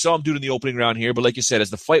 So we saw him do it in the opening round here, but like you said, as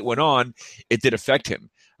the fight went on, it did affect him.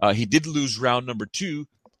 He did lose round number 2.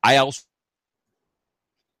 I also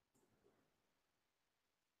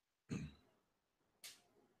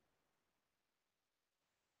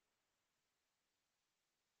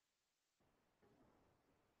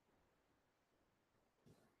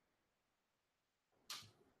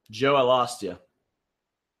Joe, I lost you.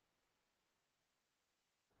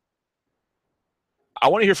 I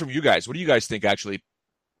want to hear from you guys. What do you guys think, actually?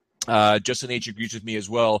 Justin H. agrees with me as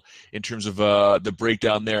well in terms of the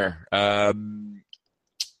breakdown there. I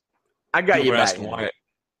got you back.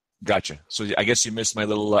 Gotcha. So I guess you missed my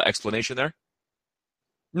little explanation there?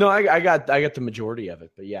 No, I got the majority of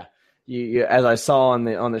it, but yeah, you as I saw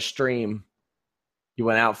on the stream, you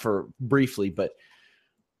went out for briefly, but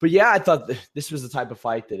yeah, I thought this was the type of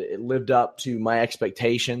fight that it lived up to my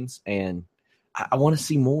expectations, and I want to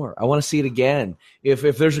see more. I want to see it again. If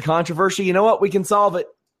there's a controversy, you know what? We can solve it.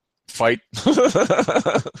 Fight.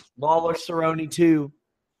 Lawler Cerrone 2.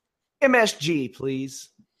 MSG, please.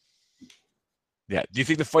 Yeah. Do you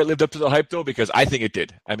think the fight lived up to the hype, though? Because I think it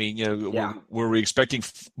did. I mean, were we expecting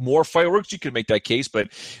more fireworks? You could make that case, but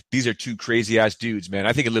these are two crazy-ass dudes, man.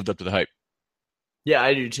 I think it lived up to the hype. Yeah,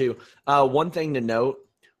 I do, too. One thing to note,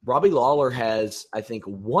 Robbie Lawler has, I think,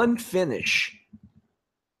 one finish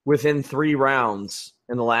within 3 rounds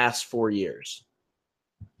in the last 4 years.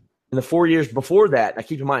 In the 4 years before that, now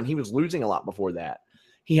keep in mind, he was losing a lot before that.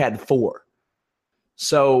 He had 4.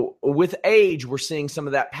 So with age, we're seeing some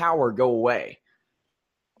of that power go away.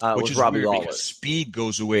 Which with is Robbie weird Lawler. because speed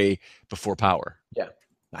goes away before power. Yeah,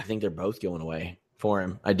 I think they're both going away for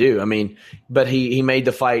him. I do. I mean, but he made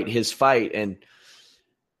the fight his fight, and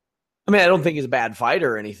I mean, I don't think he's a bad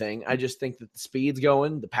fighter or anything. I just think that the speed's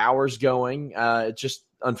going, the power's going. It's just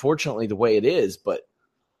unfortunately the way it is, but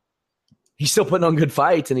he's still putting on good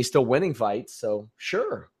fights and he's still winning fights. So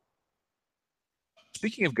sure.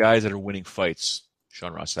 Speaking of guys that are winning fights,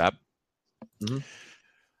 Sean Ross Sapp,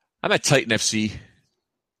 I'm at Titan FC.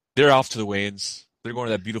 They're off to the weigh-ins. They're going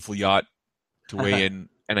to that beautiful yacht to weigh in,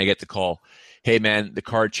 and I get the call. Hey, man, the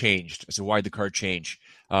card changed. I said, why did the card change?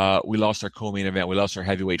 We lost our co-main event. We lost our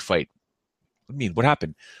heavyweight fight. What do you mean? What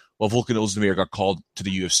happened? Well, Volkan Ozdemir got called to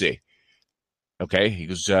the UFC. Okay. He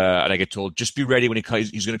goes, and I get told, just be ready when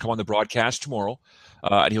he's going to come on the broadcast tomorrow,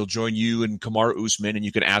 and he'll join you and Kamaru Usman, and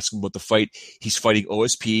you can ask him about the fight. He's fighting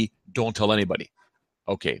OSP. Don't tell anybody.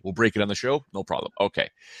 Okay. We'll break it on the show. No problem. Okay.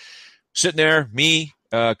 Sitting there, me,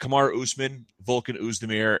 Kamaru Usman, Volkan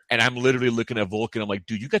Ozdemir, and I'm literally looking at Volkan. I'm like,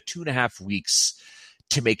 dude, you got 2.5 weeks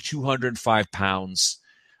to make 205 pounds.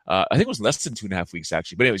 I think it was less than 2.5 weeks,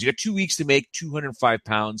 actually. But anyways, you got 2 weeks to make 205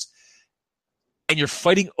 pounds, and you're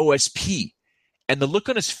fighting OSP. And the look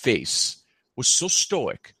on his face was so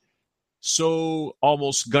stoic, so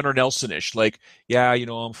almost Gunnar Nelson-ish. Like, yeah,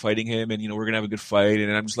 I'm fighting him, and, we're going to have a good fight.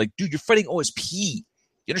 And I'm just like, dude, you're fighting OSP.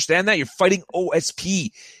 You understand that? You're fighting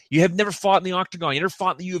OSP. You have never fought in the octagon. You never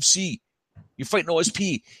fought in the UFC. You're fighting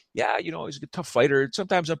OSP. Yeah, he's a tough fighter.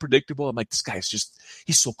 Sometimes unpredictable. I'm like, this guy's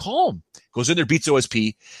he's so calm. Goes in there, beats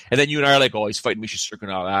OSP. And then you and I are like, oh, he's fighting Misha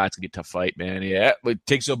Cirkunov. It's going to be a tough fight, man. Yeah, but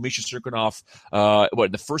takes out Misha Cirkunov.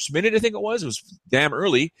 In the first minute, I think it was damn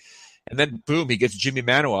early. And then, boom, he gets Jimmy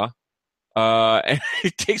Manuwa. And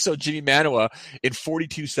he takes out Jimmy Manuwa in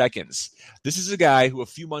 42 seconds. This is a guy who a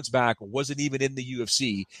few months back wasn't even in the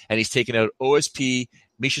UFC, and he's taken out OSP,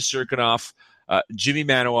 Misha Cirkunov, Jimmy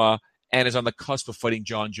Manuwa, and is on the cusp of fighting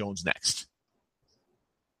John Jones next.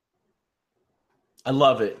 I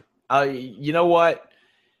love it. You know what?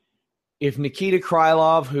 If Nikita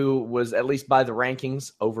Krylov, who was at least by the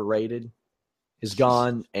rankings overrated, is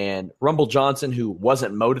gone, and Rumble Johnson, who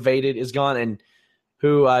wasn't motivated, is gone, and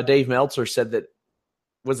who Dave Meltzer said that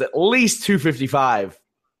was at least 255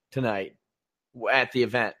 tonight at the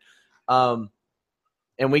event. And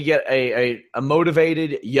we get a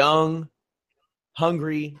motivated, young,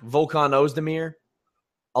 hungry Volkan Ozdemir,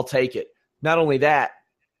 I'll take it. Not only that,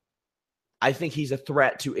 I think he's a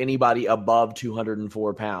threat to anybody above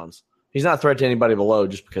 204 pounds. He's not a threat to anybody below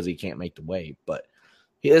just because he can't make the weight. But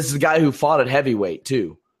this is a guy who fought at heavyweight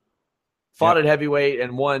too. At heavyweight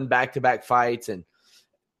and won back-to-back fights. And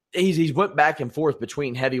he's went back and forth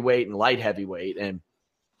between heavyweight and light heavyweight. And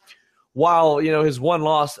while, his one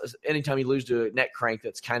loss, anytime he loses to a neck crank,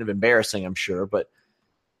 that's kind of embarrassing, I'm sure. But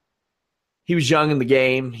he was young in the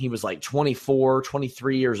game. He was like 24,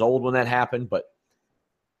 23 years old when that happened. But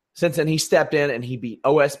since then, he stepped in and he beat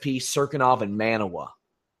OSP, Cirkunov, and Manuwa.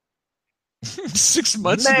 6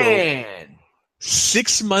 months ago. Man!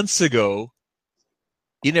 6 months ago,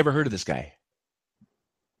 you never heard of this guy.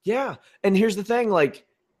 Yeah. And here's the thing,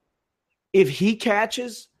 if he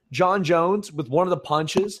catches John Jones with one of the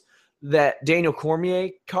punches that Daniel Cormier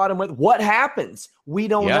caught him with, what happens? We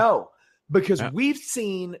don't know. Because we've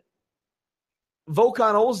seen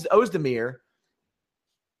Volkan Ozdemir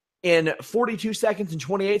in 42 seconds and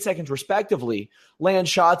 28 seconds, respectively, land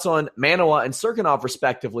shots on Manuwa and Cirkunov,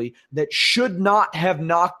 respectively, that should not have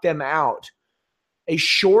knocked them out. A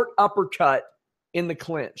short uppercut in the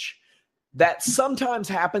clinch. That sometimes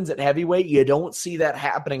happens at heavyweight. You don't see that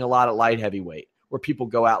happening a lot at light heavyweight, where people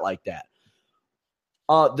go out like that.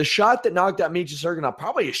 The shot that knocked out Misha Cirkunov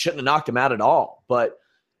probably shouldn't have knocked him out at all. But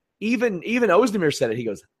even Ozdemir said it. He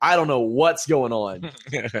goes, I don't know what's going on,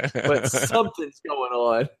 but something's going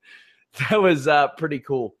on. That was pretty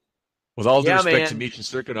cool. With all due respect man. to Mishin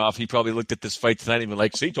Serkinov, he probably looked at this fight tonight and been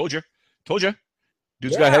like, see, told you.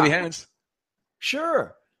 Dude's got heavy hands.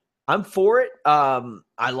 Sure. I'm for it.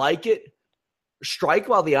 I like it. Strike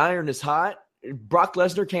while the iron is hot. Brock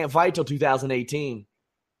Lesnar can't fight till 2018.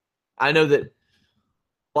 I know that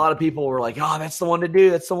a lot of people were like, oh, that's the one to do.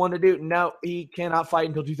 That's the one to do. No, he cannot fight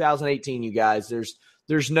until 2018, you guys.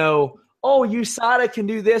 There's no, oh, USADA can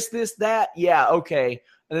do this, that. Yeah, okay.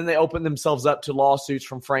 And then they open themselves up to lawsuits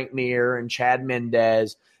from Frank Mir and Chad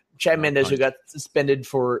Mendez. Chad Mendez, who got suspended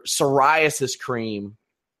for psoriasis cream,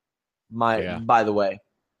 by the way.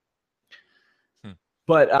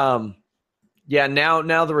 But,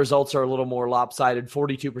 now the results are a little more lopsided.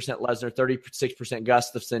 42% Lesnar, 36%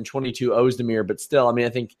 Gustafsson, 22 Ozdemir. But still,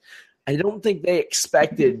 I don't think they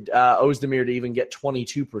expected Ozdemir to even get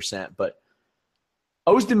 22%. But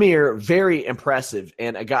Ozdemir, very impressive.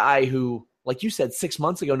 And a guy who, like you said, 6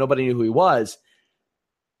 months ago, nobody knew who he was.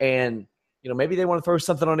 And, maybe they want to throw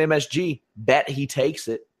something on MSG. Bet he takes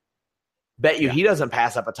it. Bet you he doesn't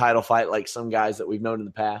pass up a title fight like some guys that we've known in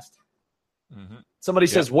the past. Mm-hmm. Somebody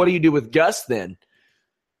says, what do you do with Gus then?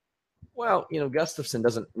 Well, Gustafsson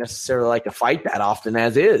doesn't necessarily like to fight that often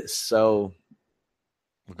as is. So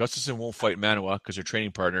Gustafsson won't fight Manoa because they're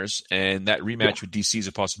training partners, and that rematch with DC is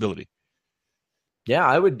a possibility. Yeah,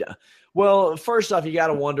 I would. Well, first off, you got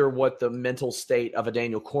to wonder what the mental state of a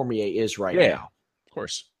Daniel Cormier is now. Of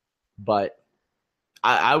course. But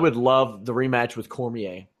I would love the rematch with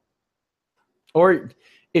Cormier. Or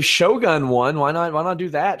if Shogun won, why not do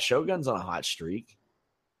that? Shogun's on a hot streak.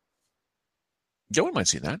 Yeah, I wouldn't mind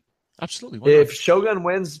seeing that. Absolutely. If Shogun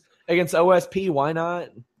wins against OSP, why not?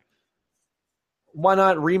 Why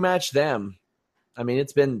not rematch them?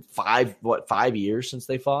 It's been 5 years since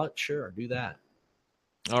they fought? Sure, do that.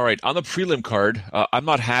 All right. On the prelim card, I'm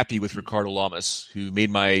not happy with Ricardo Lamas, who made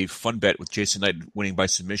my fun bet with Jason Knight winning by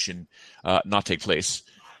submission not take place.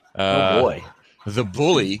 Oh, boy. The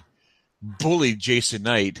bullied Jason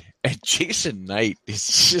Knight, and Jason Knight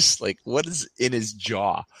is just like, what is in his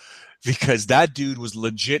jaw? Because that dude was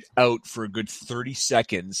legit out for a good 30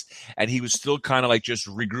 seconds, and he was still kind of like just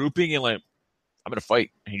regrouping and like, I'm going to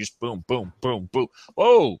fight. And he just boom, boom, boom, boom.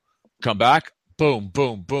 Whoa, come back. Boom,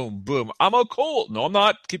 boom, boom, boom. I'm a cold. No, I'm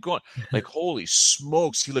not. Keep going. Like, holy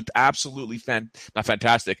smokes. He looked absolutely not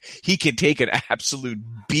fantastic. He can take an absolute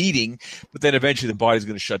beating, but then eventually the body's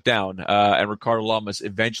going to shut down. And Ricardo Lamas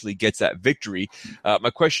eventually gets that victory. My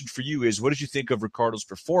question for you is, what did you think of Ricardo's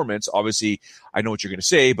performance? Obviously, I know what you're going to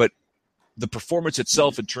say, but the performance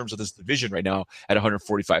itself in terms of this division right now at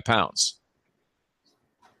 145 pounds.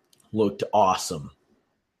 Looked awesome.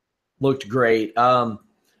 Looked great.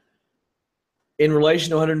 In relation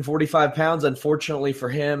to 145 pounds, unfortunately for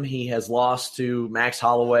him, he has lost to Max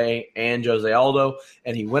Holloway and Jose Aldo,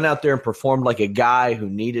 and he went out there and performed like a guy who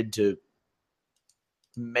needed to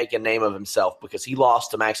make a name of himself because he lost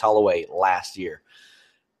to Max Holloway last year.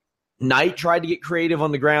 Knight tried to get creative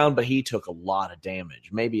on the ground, but he took a lot of damage,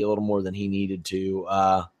 maybe a little more than he needed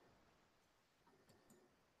to.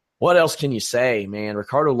 What else can you say, man?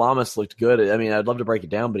 Ricardo Lamas looked good. I'd love to break it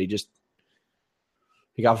down, but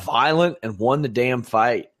he got violent and won the damn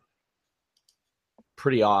fight.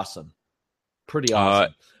 Pretty awesome.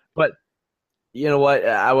 But you know what?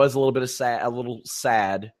 I was a little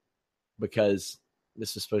sad because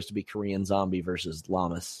this is supposed to be Korean Zombie versus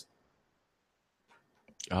Lamas.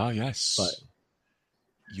 Oh, yes. But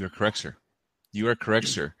you are correct, sir.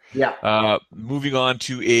 Yeah. Moving on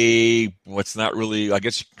to what's not really, I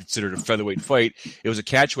guess you could consider it a featherweight fight. It was a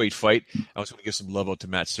catchweight fight. I was going to give some love out to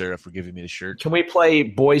Matt Serra for giving me the shirt. Can we play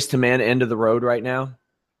Boys to Men End of the Road right now?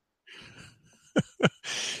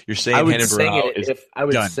 You're saying I would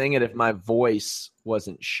sing it if my voice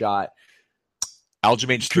wasn't shot.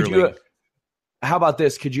 Aljamain Sterling. How about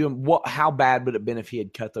this? How bad would it have been if he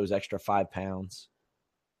had cut those extra 5 pounds?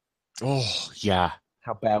 Oh, yeah.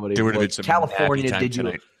 How bad would it have been? California did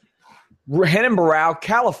you Renan Barao,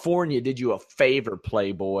 California did you a favor,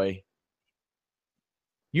 Playboy.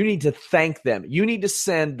 You need to thank them. You need to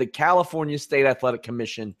send the California State Athletic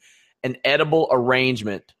Commission an edible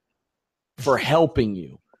arrangement for helping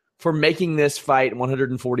you, for making this fight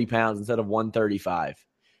 140 pounds instead of 135.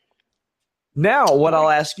 Now, what I'll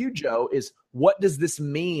ask you, Joe, is what does this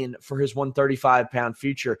mean for his 135-pound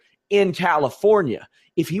future in California?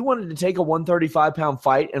 If he wanted to take a 135-pound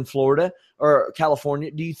fight in Florida or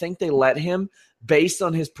California, do you think they let him based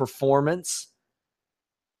on his performance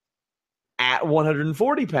at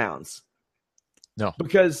 140 pounds? No.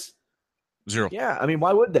 Because zero. Yeah,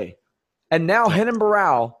 why would they? And now Renan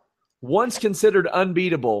Barao, once considered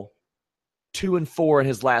unbeatable, 2-4 in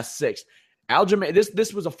his last 6. Aljamain,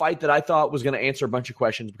 this was a fight that I thought was going to answer a bunch of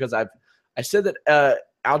questions because I said that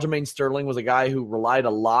Aljamain Sterling was a guy who relied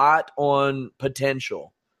a lot on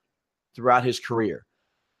potential throughout his career.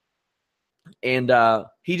 And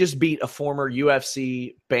he just beat a former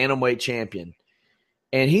UFC bantamweight champion.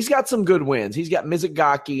 And he's got some good wins. He's got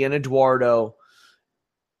Mizugaki and Eduardo.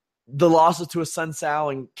 The losses to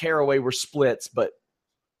Assunção and Caraway were splits, but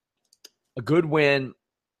a good win.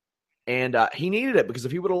 And he needed it because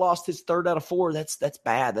if he would have lost his 3rd out of 4, that's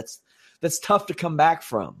bad. That's tough to come back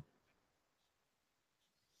from.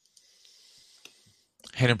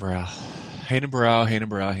 Hayden Brow.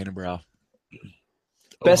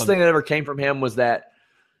 Best thing that ever came from him was that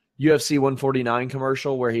UFC 149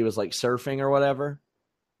 commercial where he was like surfing or whatever.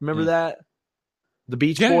 Remember that? The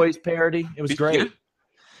Beach Boys parody. It was great.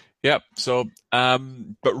 Yeah. So,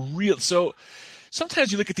 so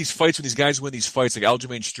sometimes you look at these fights when these guys win these fights, like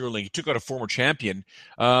Aljamain Sterling, he took out a former champion.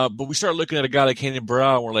 But we start looking at a guy like Hayden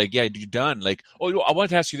Brow, and we're like, yeah, you're done. Like, I wanted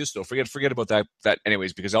to ask you this though. Forget about that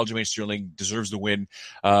anyways, because Aljamain Sterling deserves the win.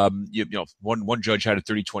 One judge had a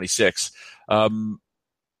 30-26.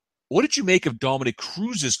 What did you make of Dominic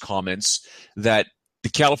Cruz's comments that the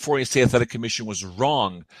California State Athletic Commission was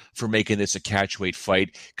wrong for making this a catchweight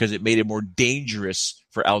fight because it made it more dangerous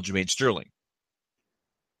for Aljamain Sterling?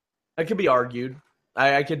 That could be argued.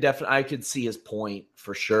 I could see his point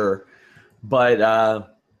for sure. But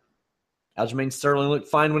Aljamain Sterling looked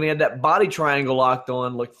fine when he had that body triangle locked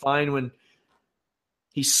on, looked fine when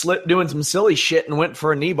he slipped doing some silly shit and went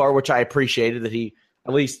for a knee bar, which I appreciated that he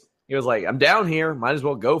was like, I'm down here, might as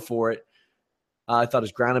well go for it. I thought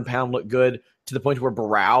his ground and pound looked good to the point where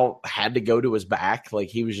Barao had to go to his back. Like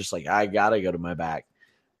he was just like, I got to go to my back.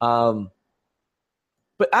 But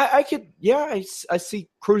I see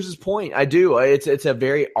Cruz's point. I do. It's a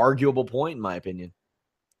very arguable point in my opinion.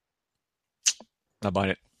 Not buying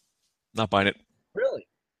it. Really?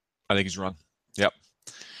 I think he's wrong. Yep.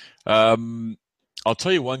 I'll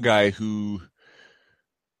tell you one guy who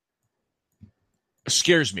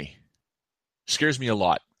scares me a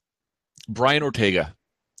lot. Brian Ortega.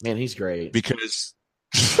 Man, he's great. Because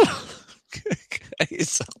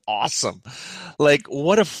it's awesome. Like,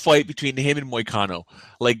 what a fight between him and Moicano.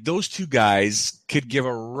 Like, those two guys could give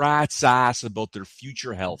a rat's ass about their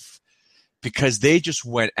future health because they just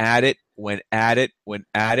went at it.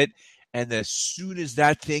 And as soon as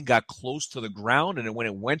that thing got close to the ground, and when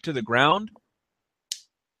it went to the ground,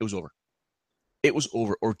 it was over.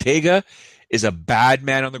 Ortega is a bad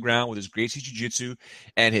man on the ground with his Gracie Jiu-Jitsu,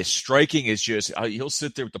 and his striking is just, he'll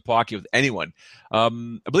sit there with the pocket with anyone. I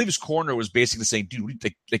believe his corner was basically saying, dude, what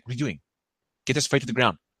are you doing? Get this fight to the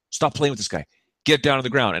ground. Stop playing with this guy. Get it down to the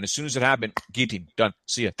ground. And as soon as it happened, guillotine, done.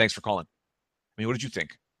 See ya. Thanks for calling. I mean, what did you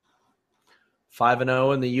think?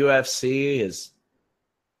 5-0 in the UFC. His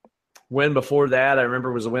win before that, I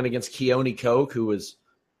remember, was a win against Keone Koch, who was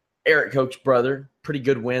Eric Koch's brother. Pretty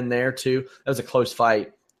good win there, too. That was a close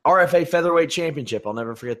fight. RFA Featherweight Championship. I'll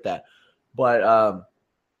never forget that. But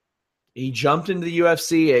he jumped into the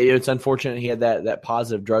UFC. It's unfortunate he had that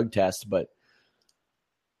positive drug test. But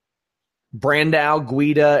Brandao,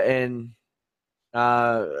 Guida, and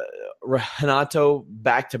Renato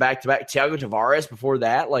back-to-back. Thiago Tavares before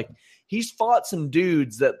that. Like, he's fought some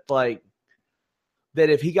dudes that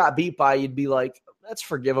if he got beat by, you'd be like, that's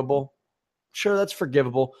forgivable. Sure, that's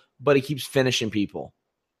forgivable. But he keeps finishing people.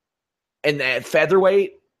 And at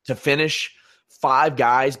featherweight, to finish 5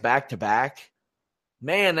 guys back-to-back,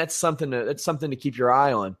 man, that's something to keep your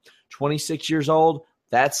eye on. 26 years old,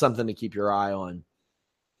 that's something to keep your eye on.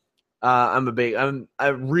 I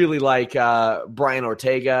really like Brian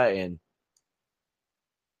Ortega, and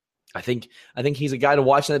I think he's a guy to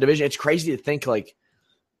watch in the division. It's crazy to think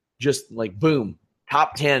boom,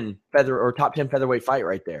 top 10 featherweight fight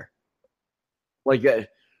right there. Like,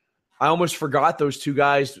 I almost forgot those two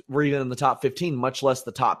guys were even in the top 15, much less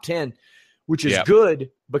the top 10, which is good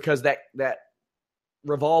because that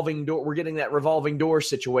revolving door, we're getting that revolving door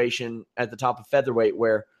situation at the top of featherweight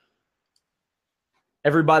where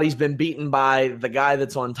everybody's been beaten by the guy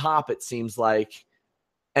that's on top, it seems like.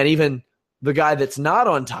 And even the guy that's not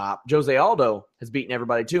on top, Jose Aldo, has beaten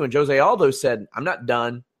everybody too. And Jose Aldo said, I'm not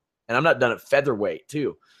done, and I'm not done at featherweight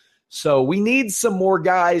too. So we need some more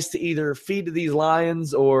guys to either feed to these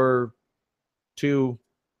lions or to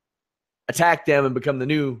attack them and become the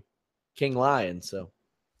new King Lion. So,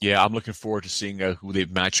 yeah, I'm looking forward to seeing who they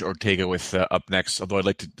match Ortega with up next. Although I'd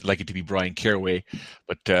like it to be Brian Caraway,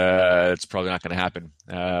 but it's probably not going to happen.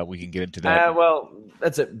 We can get into that. Well,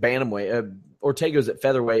 that's at bantamweight. Ortega's at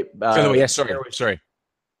featherweight. Featherweight, yeah, sorry.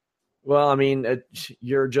 Well, I mean,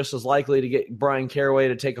 you're just as likely to get Brian Caraway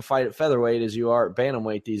to take a fight at featherweight as you are at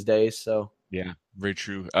bantamweight these days. So Yeah, very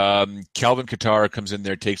true. Calvin Kattar comes in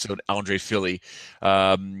there, takes out Andre Fili.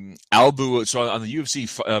 Albu, so on the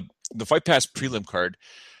UFC, the Fight Pass prelim card,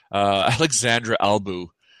 Alexandra Albu,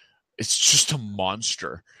 it's just a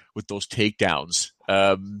monster with those takedowns.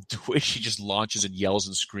 The way she just launches and yells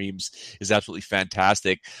and screams is absolutely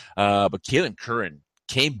fantastic. But Kailin Curran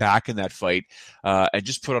came back in that fight and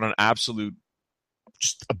just put on an absolute,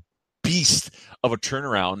 just a beast of a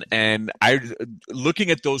turnaround. And looking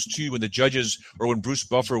at those two when the judges, or when Bruce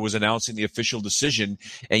Buffer was announcing the official decision,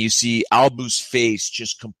 and you see Albu's face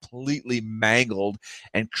just completely mangled,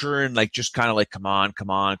 and Curran just kind of like, come on,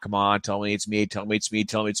 tell me it's me.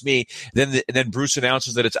 Then Bruce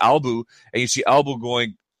announces that it's Albu, and you see Albu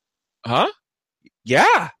going, huh?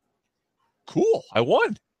 Yeah, cool, I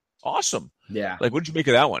won, awesome. Yeah. What did you make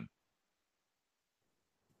of that one?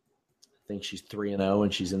 I think she's 3-0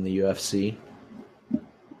 and she's in the UFC.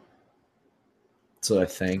 That's what I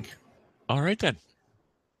think. All right then.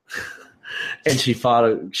 And she fought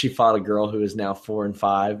a girl who is now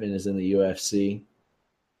 4-5 and is in the UFC.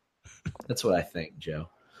 That's what I think, Joe.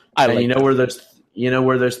 You know where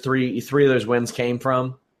those three of those wins came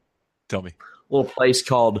from? Tell me. A little place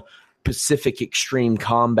called Pacific Extreme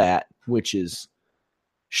Combat, which is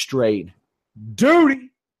straight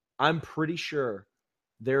duty. I'm pretty sure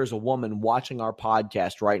there's a woman watching our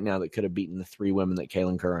podcast right now that could have beaten the 3 women that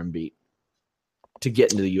Kailin Curran beat to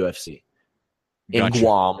get into the UFC. Gotcha.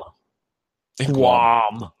 In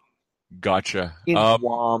Guam. Gotcha. In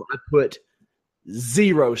Guam. I put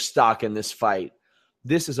 0 stock in this fight.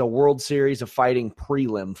 This is a World Series of Fighting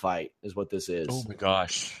prelim fight is what this is. Oh, my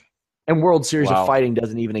gosh. And World Series of Fighting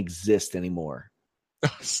doesn't even exist anymore.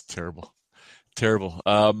 It's terrible.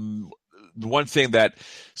 The one thing that,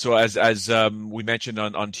 so as we mentioned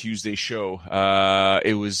on Tuesday's show,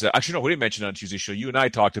 it was actually, no, we didn't mention it on Tuesday's show. You and I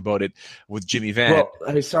talked about it with Jimmy Van. Well,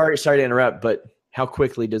 I mean, sorry to interrupt, but how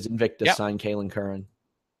quickly does Invicta sign Kailin Curran?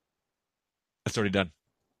 That's already done.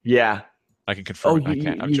 Yeah, I can confirm.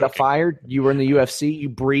 You got fired? You were in the UFC? You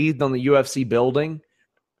breathed on the UFC building?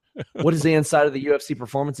 What does the inside of the UFC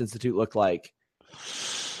Performance Institute look like?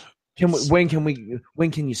 When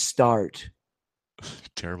can you start?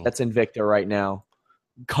 Terrible. That's Invicta right now.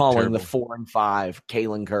 Calling Terrible. the 4-5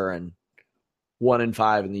 Kailin Curran,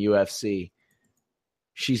 1-5 in the UFC.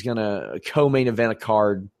 She's gonna co-main event a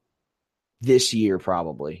card this year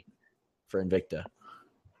probably for Invicta.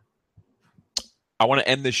 I want to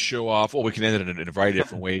end this show off. Well, we can end it in a variety of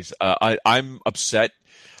different ways. I'm upset.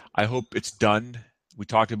 I hope it's done. We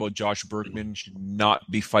talked about Josh Berkman should not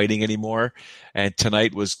be fighting anymore, and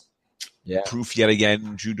tonight was proof yet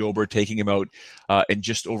again. Drew Dober taking him out in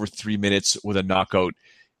just over 3 minutes with a knockout.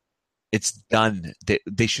 It's done.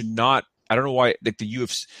 They should not. I don't know why. The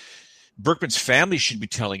UFC, Berkman's family should be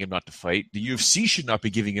telling him not to fight. The UFC should not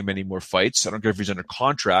be giving him any more fights. I don't care if he's under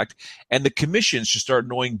contract. And the commission should start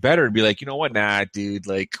knowing better and be like, you know what, nah, dude,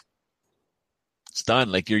 it's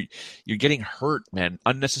done. You're getting hurt, man.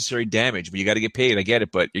 Unnecessary damage, but you got to get paid. I get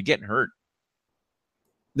it, but you're getting hurt.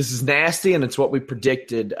 This is nasty, and it's what we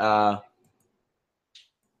predicted.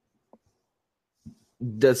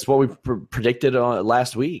 That's what we predicted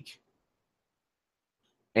last week,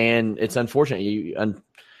 and it's unfortunate.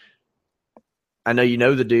 I know you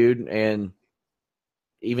know the dude, and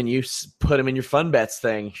even you put him in your fun bets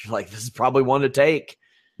thing. You're like, this is probably one to take.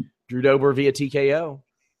 Drew Dober via TKO.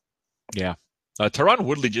 Yeah. Tyron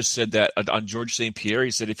Woodley just said that on George St. Pierre. He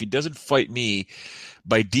said, if he doesn't fight me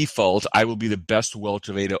by default, I will be the best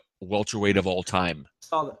welterweight of all time.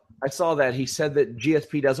 I saw that. He said that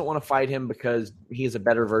GSP doesn't want to fight him because he is a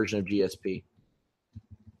better version of GSP.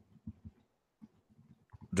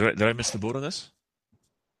 Did I miss the boat on this?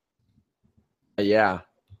 Yeah.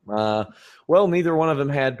 Well, neither one of them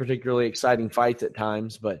had particularly exciting fights at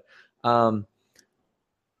times, but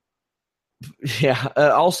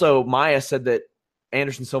also, Maya said that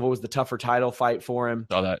Anderson Silva was the tougher title fight for him.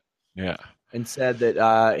 Saw that. Yeah. And said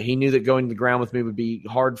that he knew that going to the ground with me would be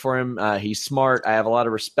hard for him. He's smart. I have a lot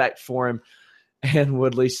of respect for him. And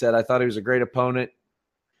Woodley said, I thought he was a great opponent.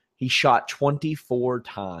 He shot 24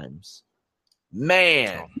 times. Man.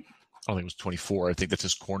 I don't think it was 24. I think that's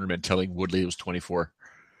his cornerman telling Woodley it was 24.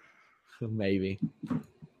 Maybe.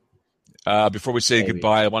 Before we say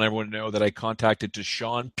goodbye, I want everyone to know that I contacted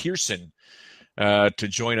Sean Pearson to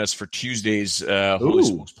join us for Tuesday's Holy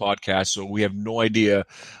Smokes podcast. So we have no idea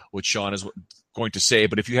what Sean is going to say.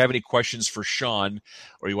 But if you have any questions for Sean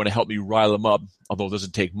or you want to help me rile him up, although it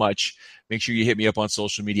doesn't take much, make sure you hit me up on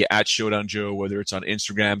social media at Showdown Joe, whether it's on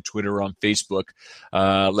Instagram, Twitter, or on Facebook.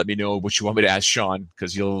 Let me know what you want me to ask Sean,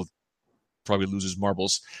 because probably lose his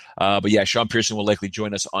marbles. But yeah, Sean Pearson will likely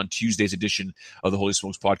join us on Tuesday's edition of the Holy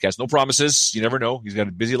Smokes podcast. No promises. You never know. He's got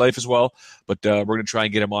a busy life as well. But we're going to try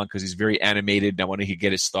and get him on because he's very animated. And I want to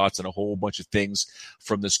get his thoughts on a whole bunch of things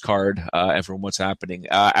from this card and from what's happening.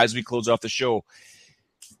 As we close off the show,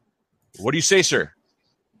 what do you say, sir?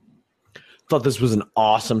 Thought this was an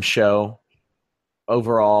awesome show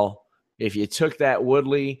overall. If you took that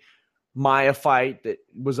Woodley Maia fight, that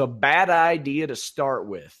was a bad idea to start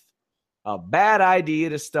with. And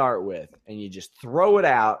you just throw it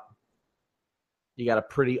out, you got a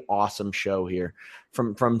pretty awesome show here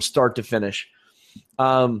from start to finish.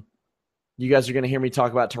 You guys are going to hear me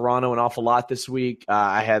talk about Toronto an awful lot this week.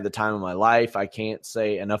 I had the time of my life. I can't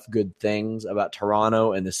say enough good things about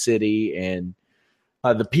Toronto and the city and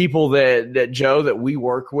the people that Joe, that we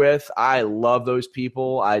work with. I love those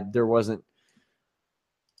people. There wasn't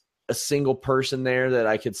a single person there that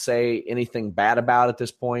I could say anything bad about at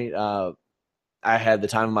this point. I had the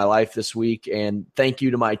time of my life this week, and thank you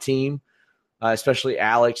to my team, especially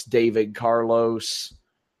Alex, David, Carlos,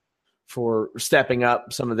 for stepping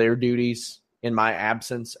up some of their duties in my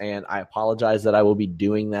absence. And I apologize that I will be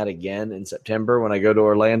doing that again in September when I go to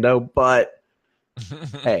Orlando. But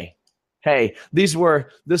hey, this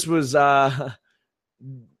was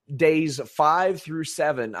days 5 through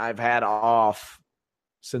 7 I've had off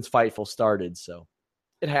since Fightful started, so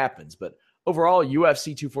it happens. But overall,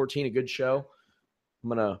 UFC 214, a good show. I'm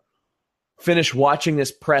going to finish watching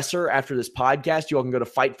this presser after this podcast. You all can go to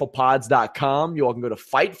FightfulPods.com. You all can go to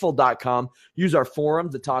Fightful.com. Use our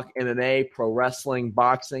forum to talk MMA, pro wrestling,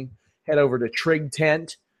 boxing. Head over to Trig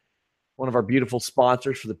Tent, one of our beautiful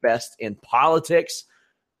sponsors for the best in politics.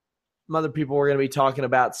 Some other people we're going to be talking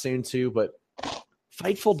about soon too, but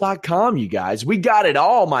Fightful.com, you guys. We got it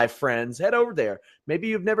all, my friends. Head over there. Maybe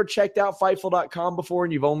you've never checked out Fightful.com before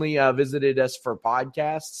and you've only visited us for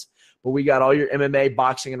podcasts, but we got all your MMA,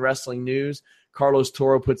 boxing, and wrestling news. Carlos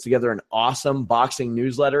Toro puts together an awesome boxing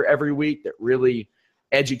newsletter every week that really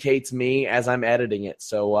educates me as I'm editing it.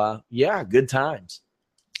 So, yeah, good times.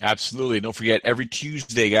 Absolutely. Don't forget, every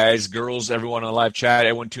Tuesday, guys, girls, everyone on live chat,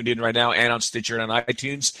 everyone tuned in right now and on Stitcher and on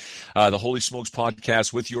iTunes, the Holy Smokes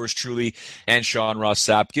podcast with yours truly and Sean Ross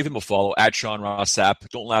Sapp. Give him a follow at Sean Ross Sapp.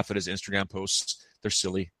 Don't laugh at his Instagram posts. They're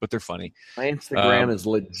silly, but they're funny. My Instagram is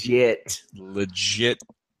legit. Legit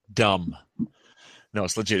dumb. No,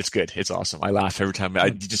 it's legit. It's good. It's awesome. I laugh every time.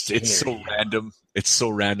 It's so random. It's so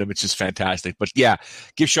random. It's just fantastic. But yeah,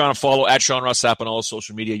 give Sean a follow at Sean Ross Sapp on all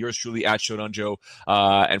social media. Yours truly at Showdown Joe.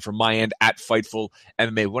 And from my end at Fightful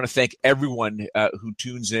MMA. We want to thank everyone who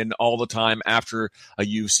tunes in all the time after a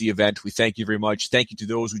UFC event. We thank you very much. Thank you to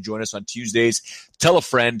those who join us on Tuesdays. Tell a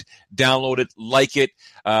friend, download it, like it.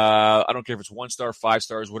 I don't care if it's 1 star, 5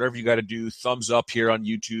 stars, whatever you got to do. Thumbs up here on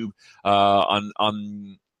YouTube,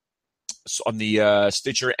 on the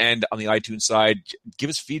Stitcher and on the iTunes side. Give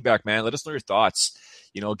us feedback, man. Let us know your thoughts.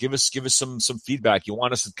 Give us some feedback. You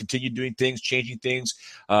want us to continue doing things, changing things.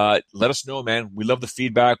 Let us know, man. We love the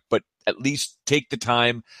feedback, but at least take the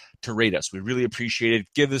time to rate us. We really appreciate it.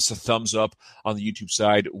 Give us a thumbs up on the YouTube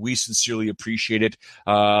side. We sincerely appreciate it.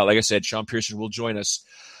 Like I said, Sean Pearson will join us.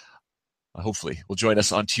 Hopefully will join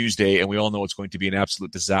us on Tuesday, and we all know it's going to be an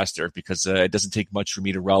absolute disaster because it doesn't take much for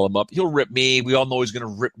me to rile him up. He'll rip me. We all know he's going to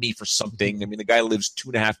rip me for something. I mean, the guy lives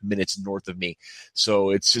 2.5 minutes north of me,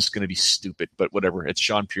 so it's just going to be stupid, but whatever. It's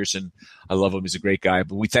Sean Pearson. I love him. He's a great guy,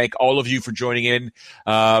 but we thank all of you for joining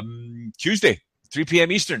in Tuesday, 3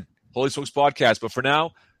 p.m. Eastern, Holy Smokes podcast. But for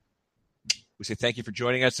now, we say thank you for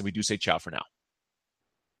joining us, and we do say ciao for now.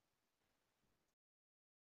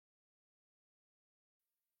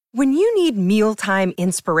 When you need mealtime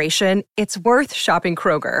inspiration, it's worth shopping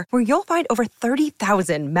Kroger, where you'll find over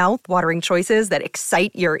 30,000 mouth-watering choices that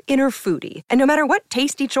excite your inner foodie. And no matter what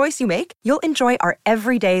tasty choice you make, you'll enjoy our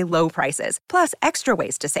everyday low prices, plus extra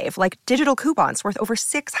ways to save, like digital coupons worth over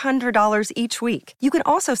 $600 each week. You can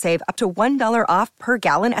also save up to $1 off per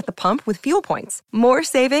gallon at the pump with fuel points. More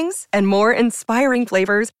savings and more inspiring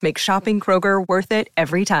flavors make shopping Kroger worth it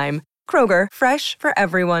every time. Kroger, fresh for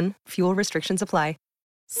everyone. Fuel restrictions apply.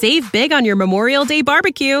 Save big on your Memorial Day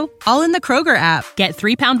barbecue, all in the Kroger app. Get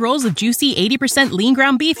 3-pound rolls of juicy 80% lean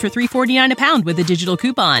ground beef for $3.49 a pound with a digital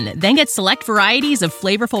coupon. Then get select varieties of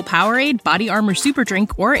flavorful Powerade, Body Armor Super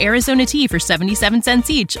Drink, or Arizona tea for 77 cents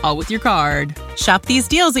each, all with your card. Shop these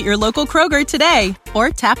deals at your local Kroger today, or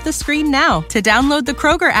tap the screen now to download the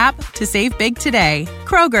Kroger app to save big today.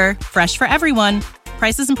 Kroger, fresh for everyone.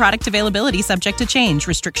 Prices and product availability subject to change.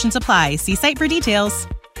 Restrictions apply. See site for details.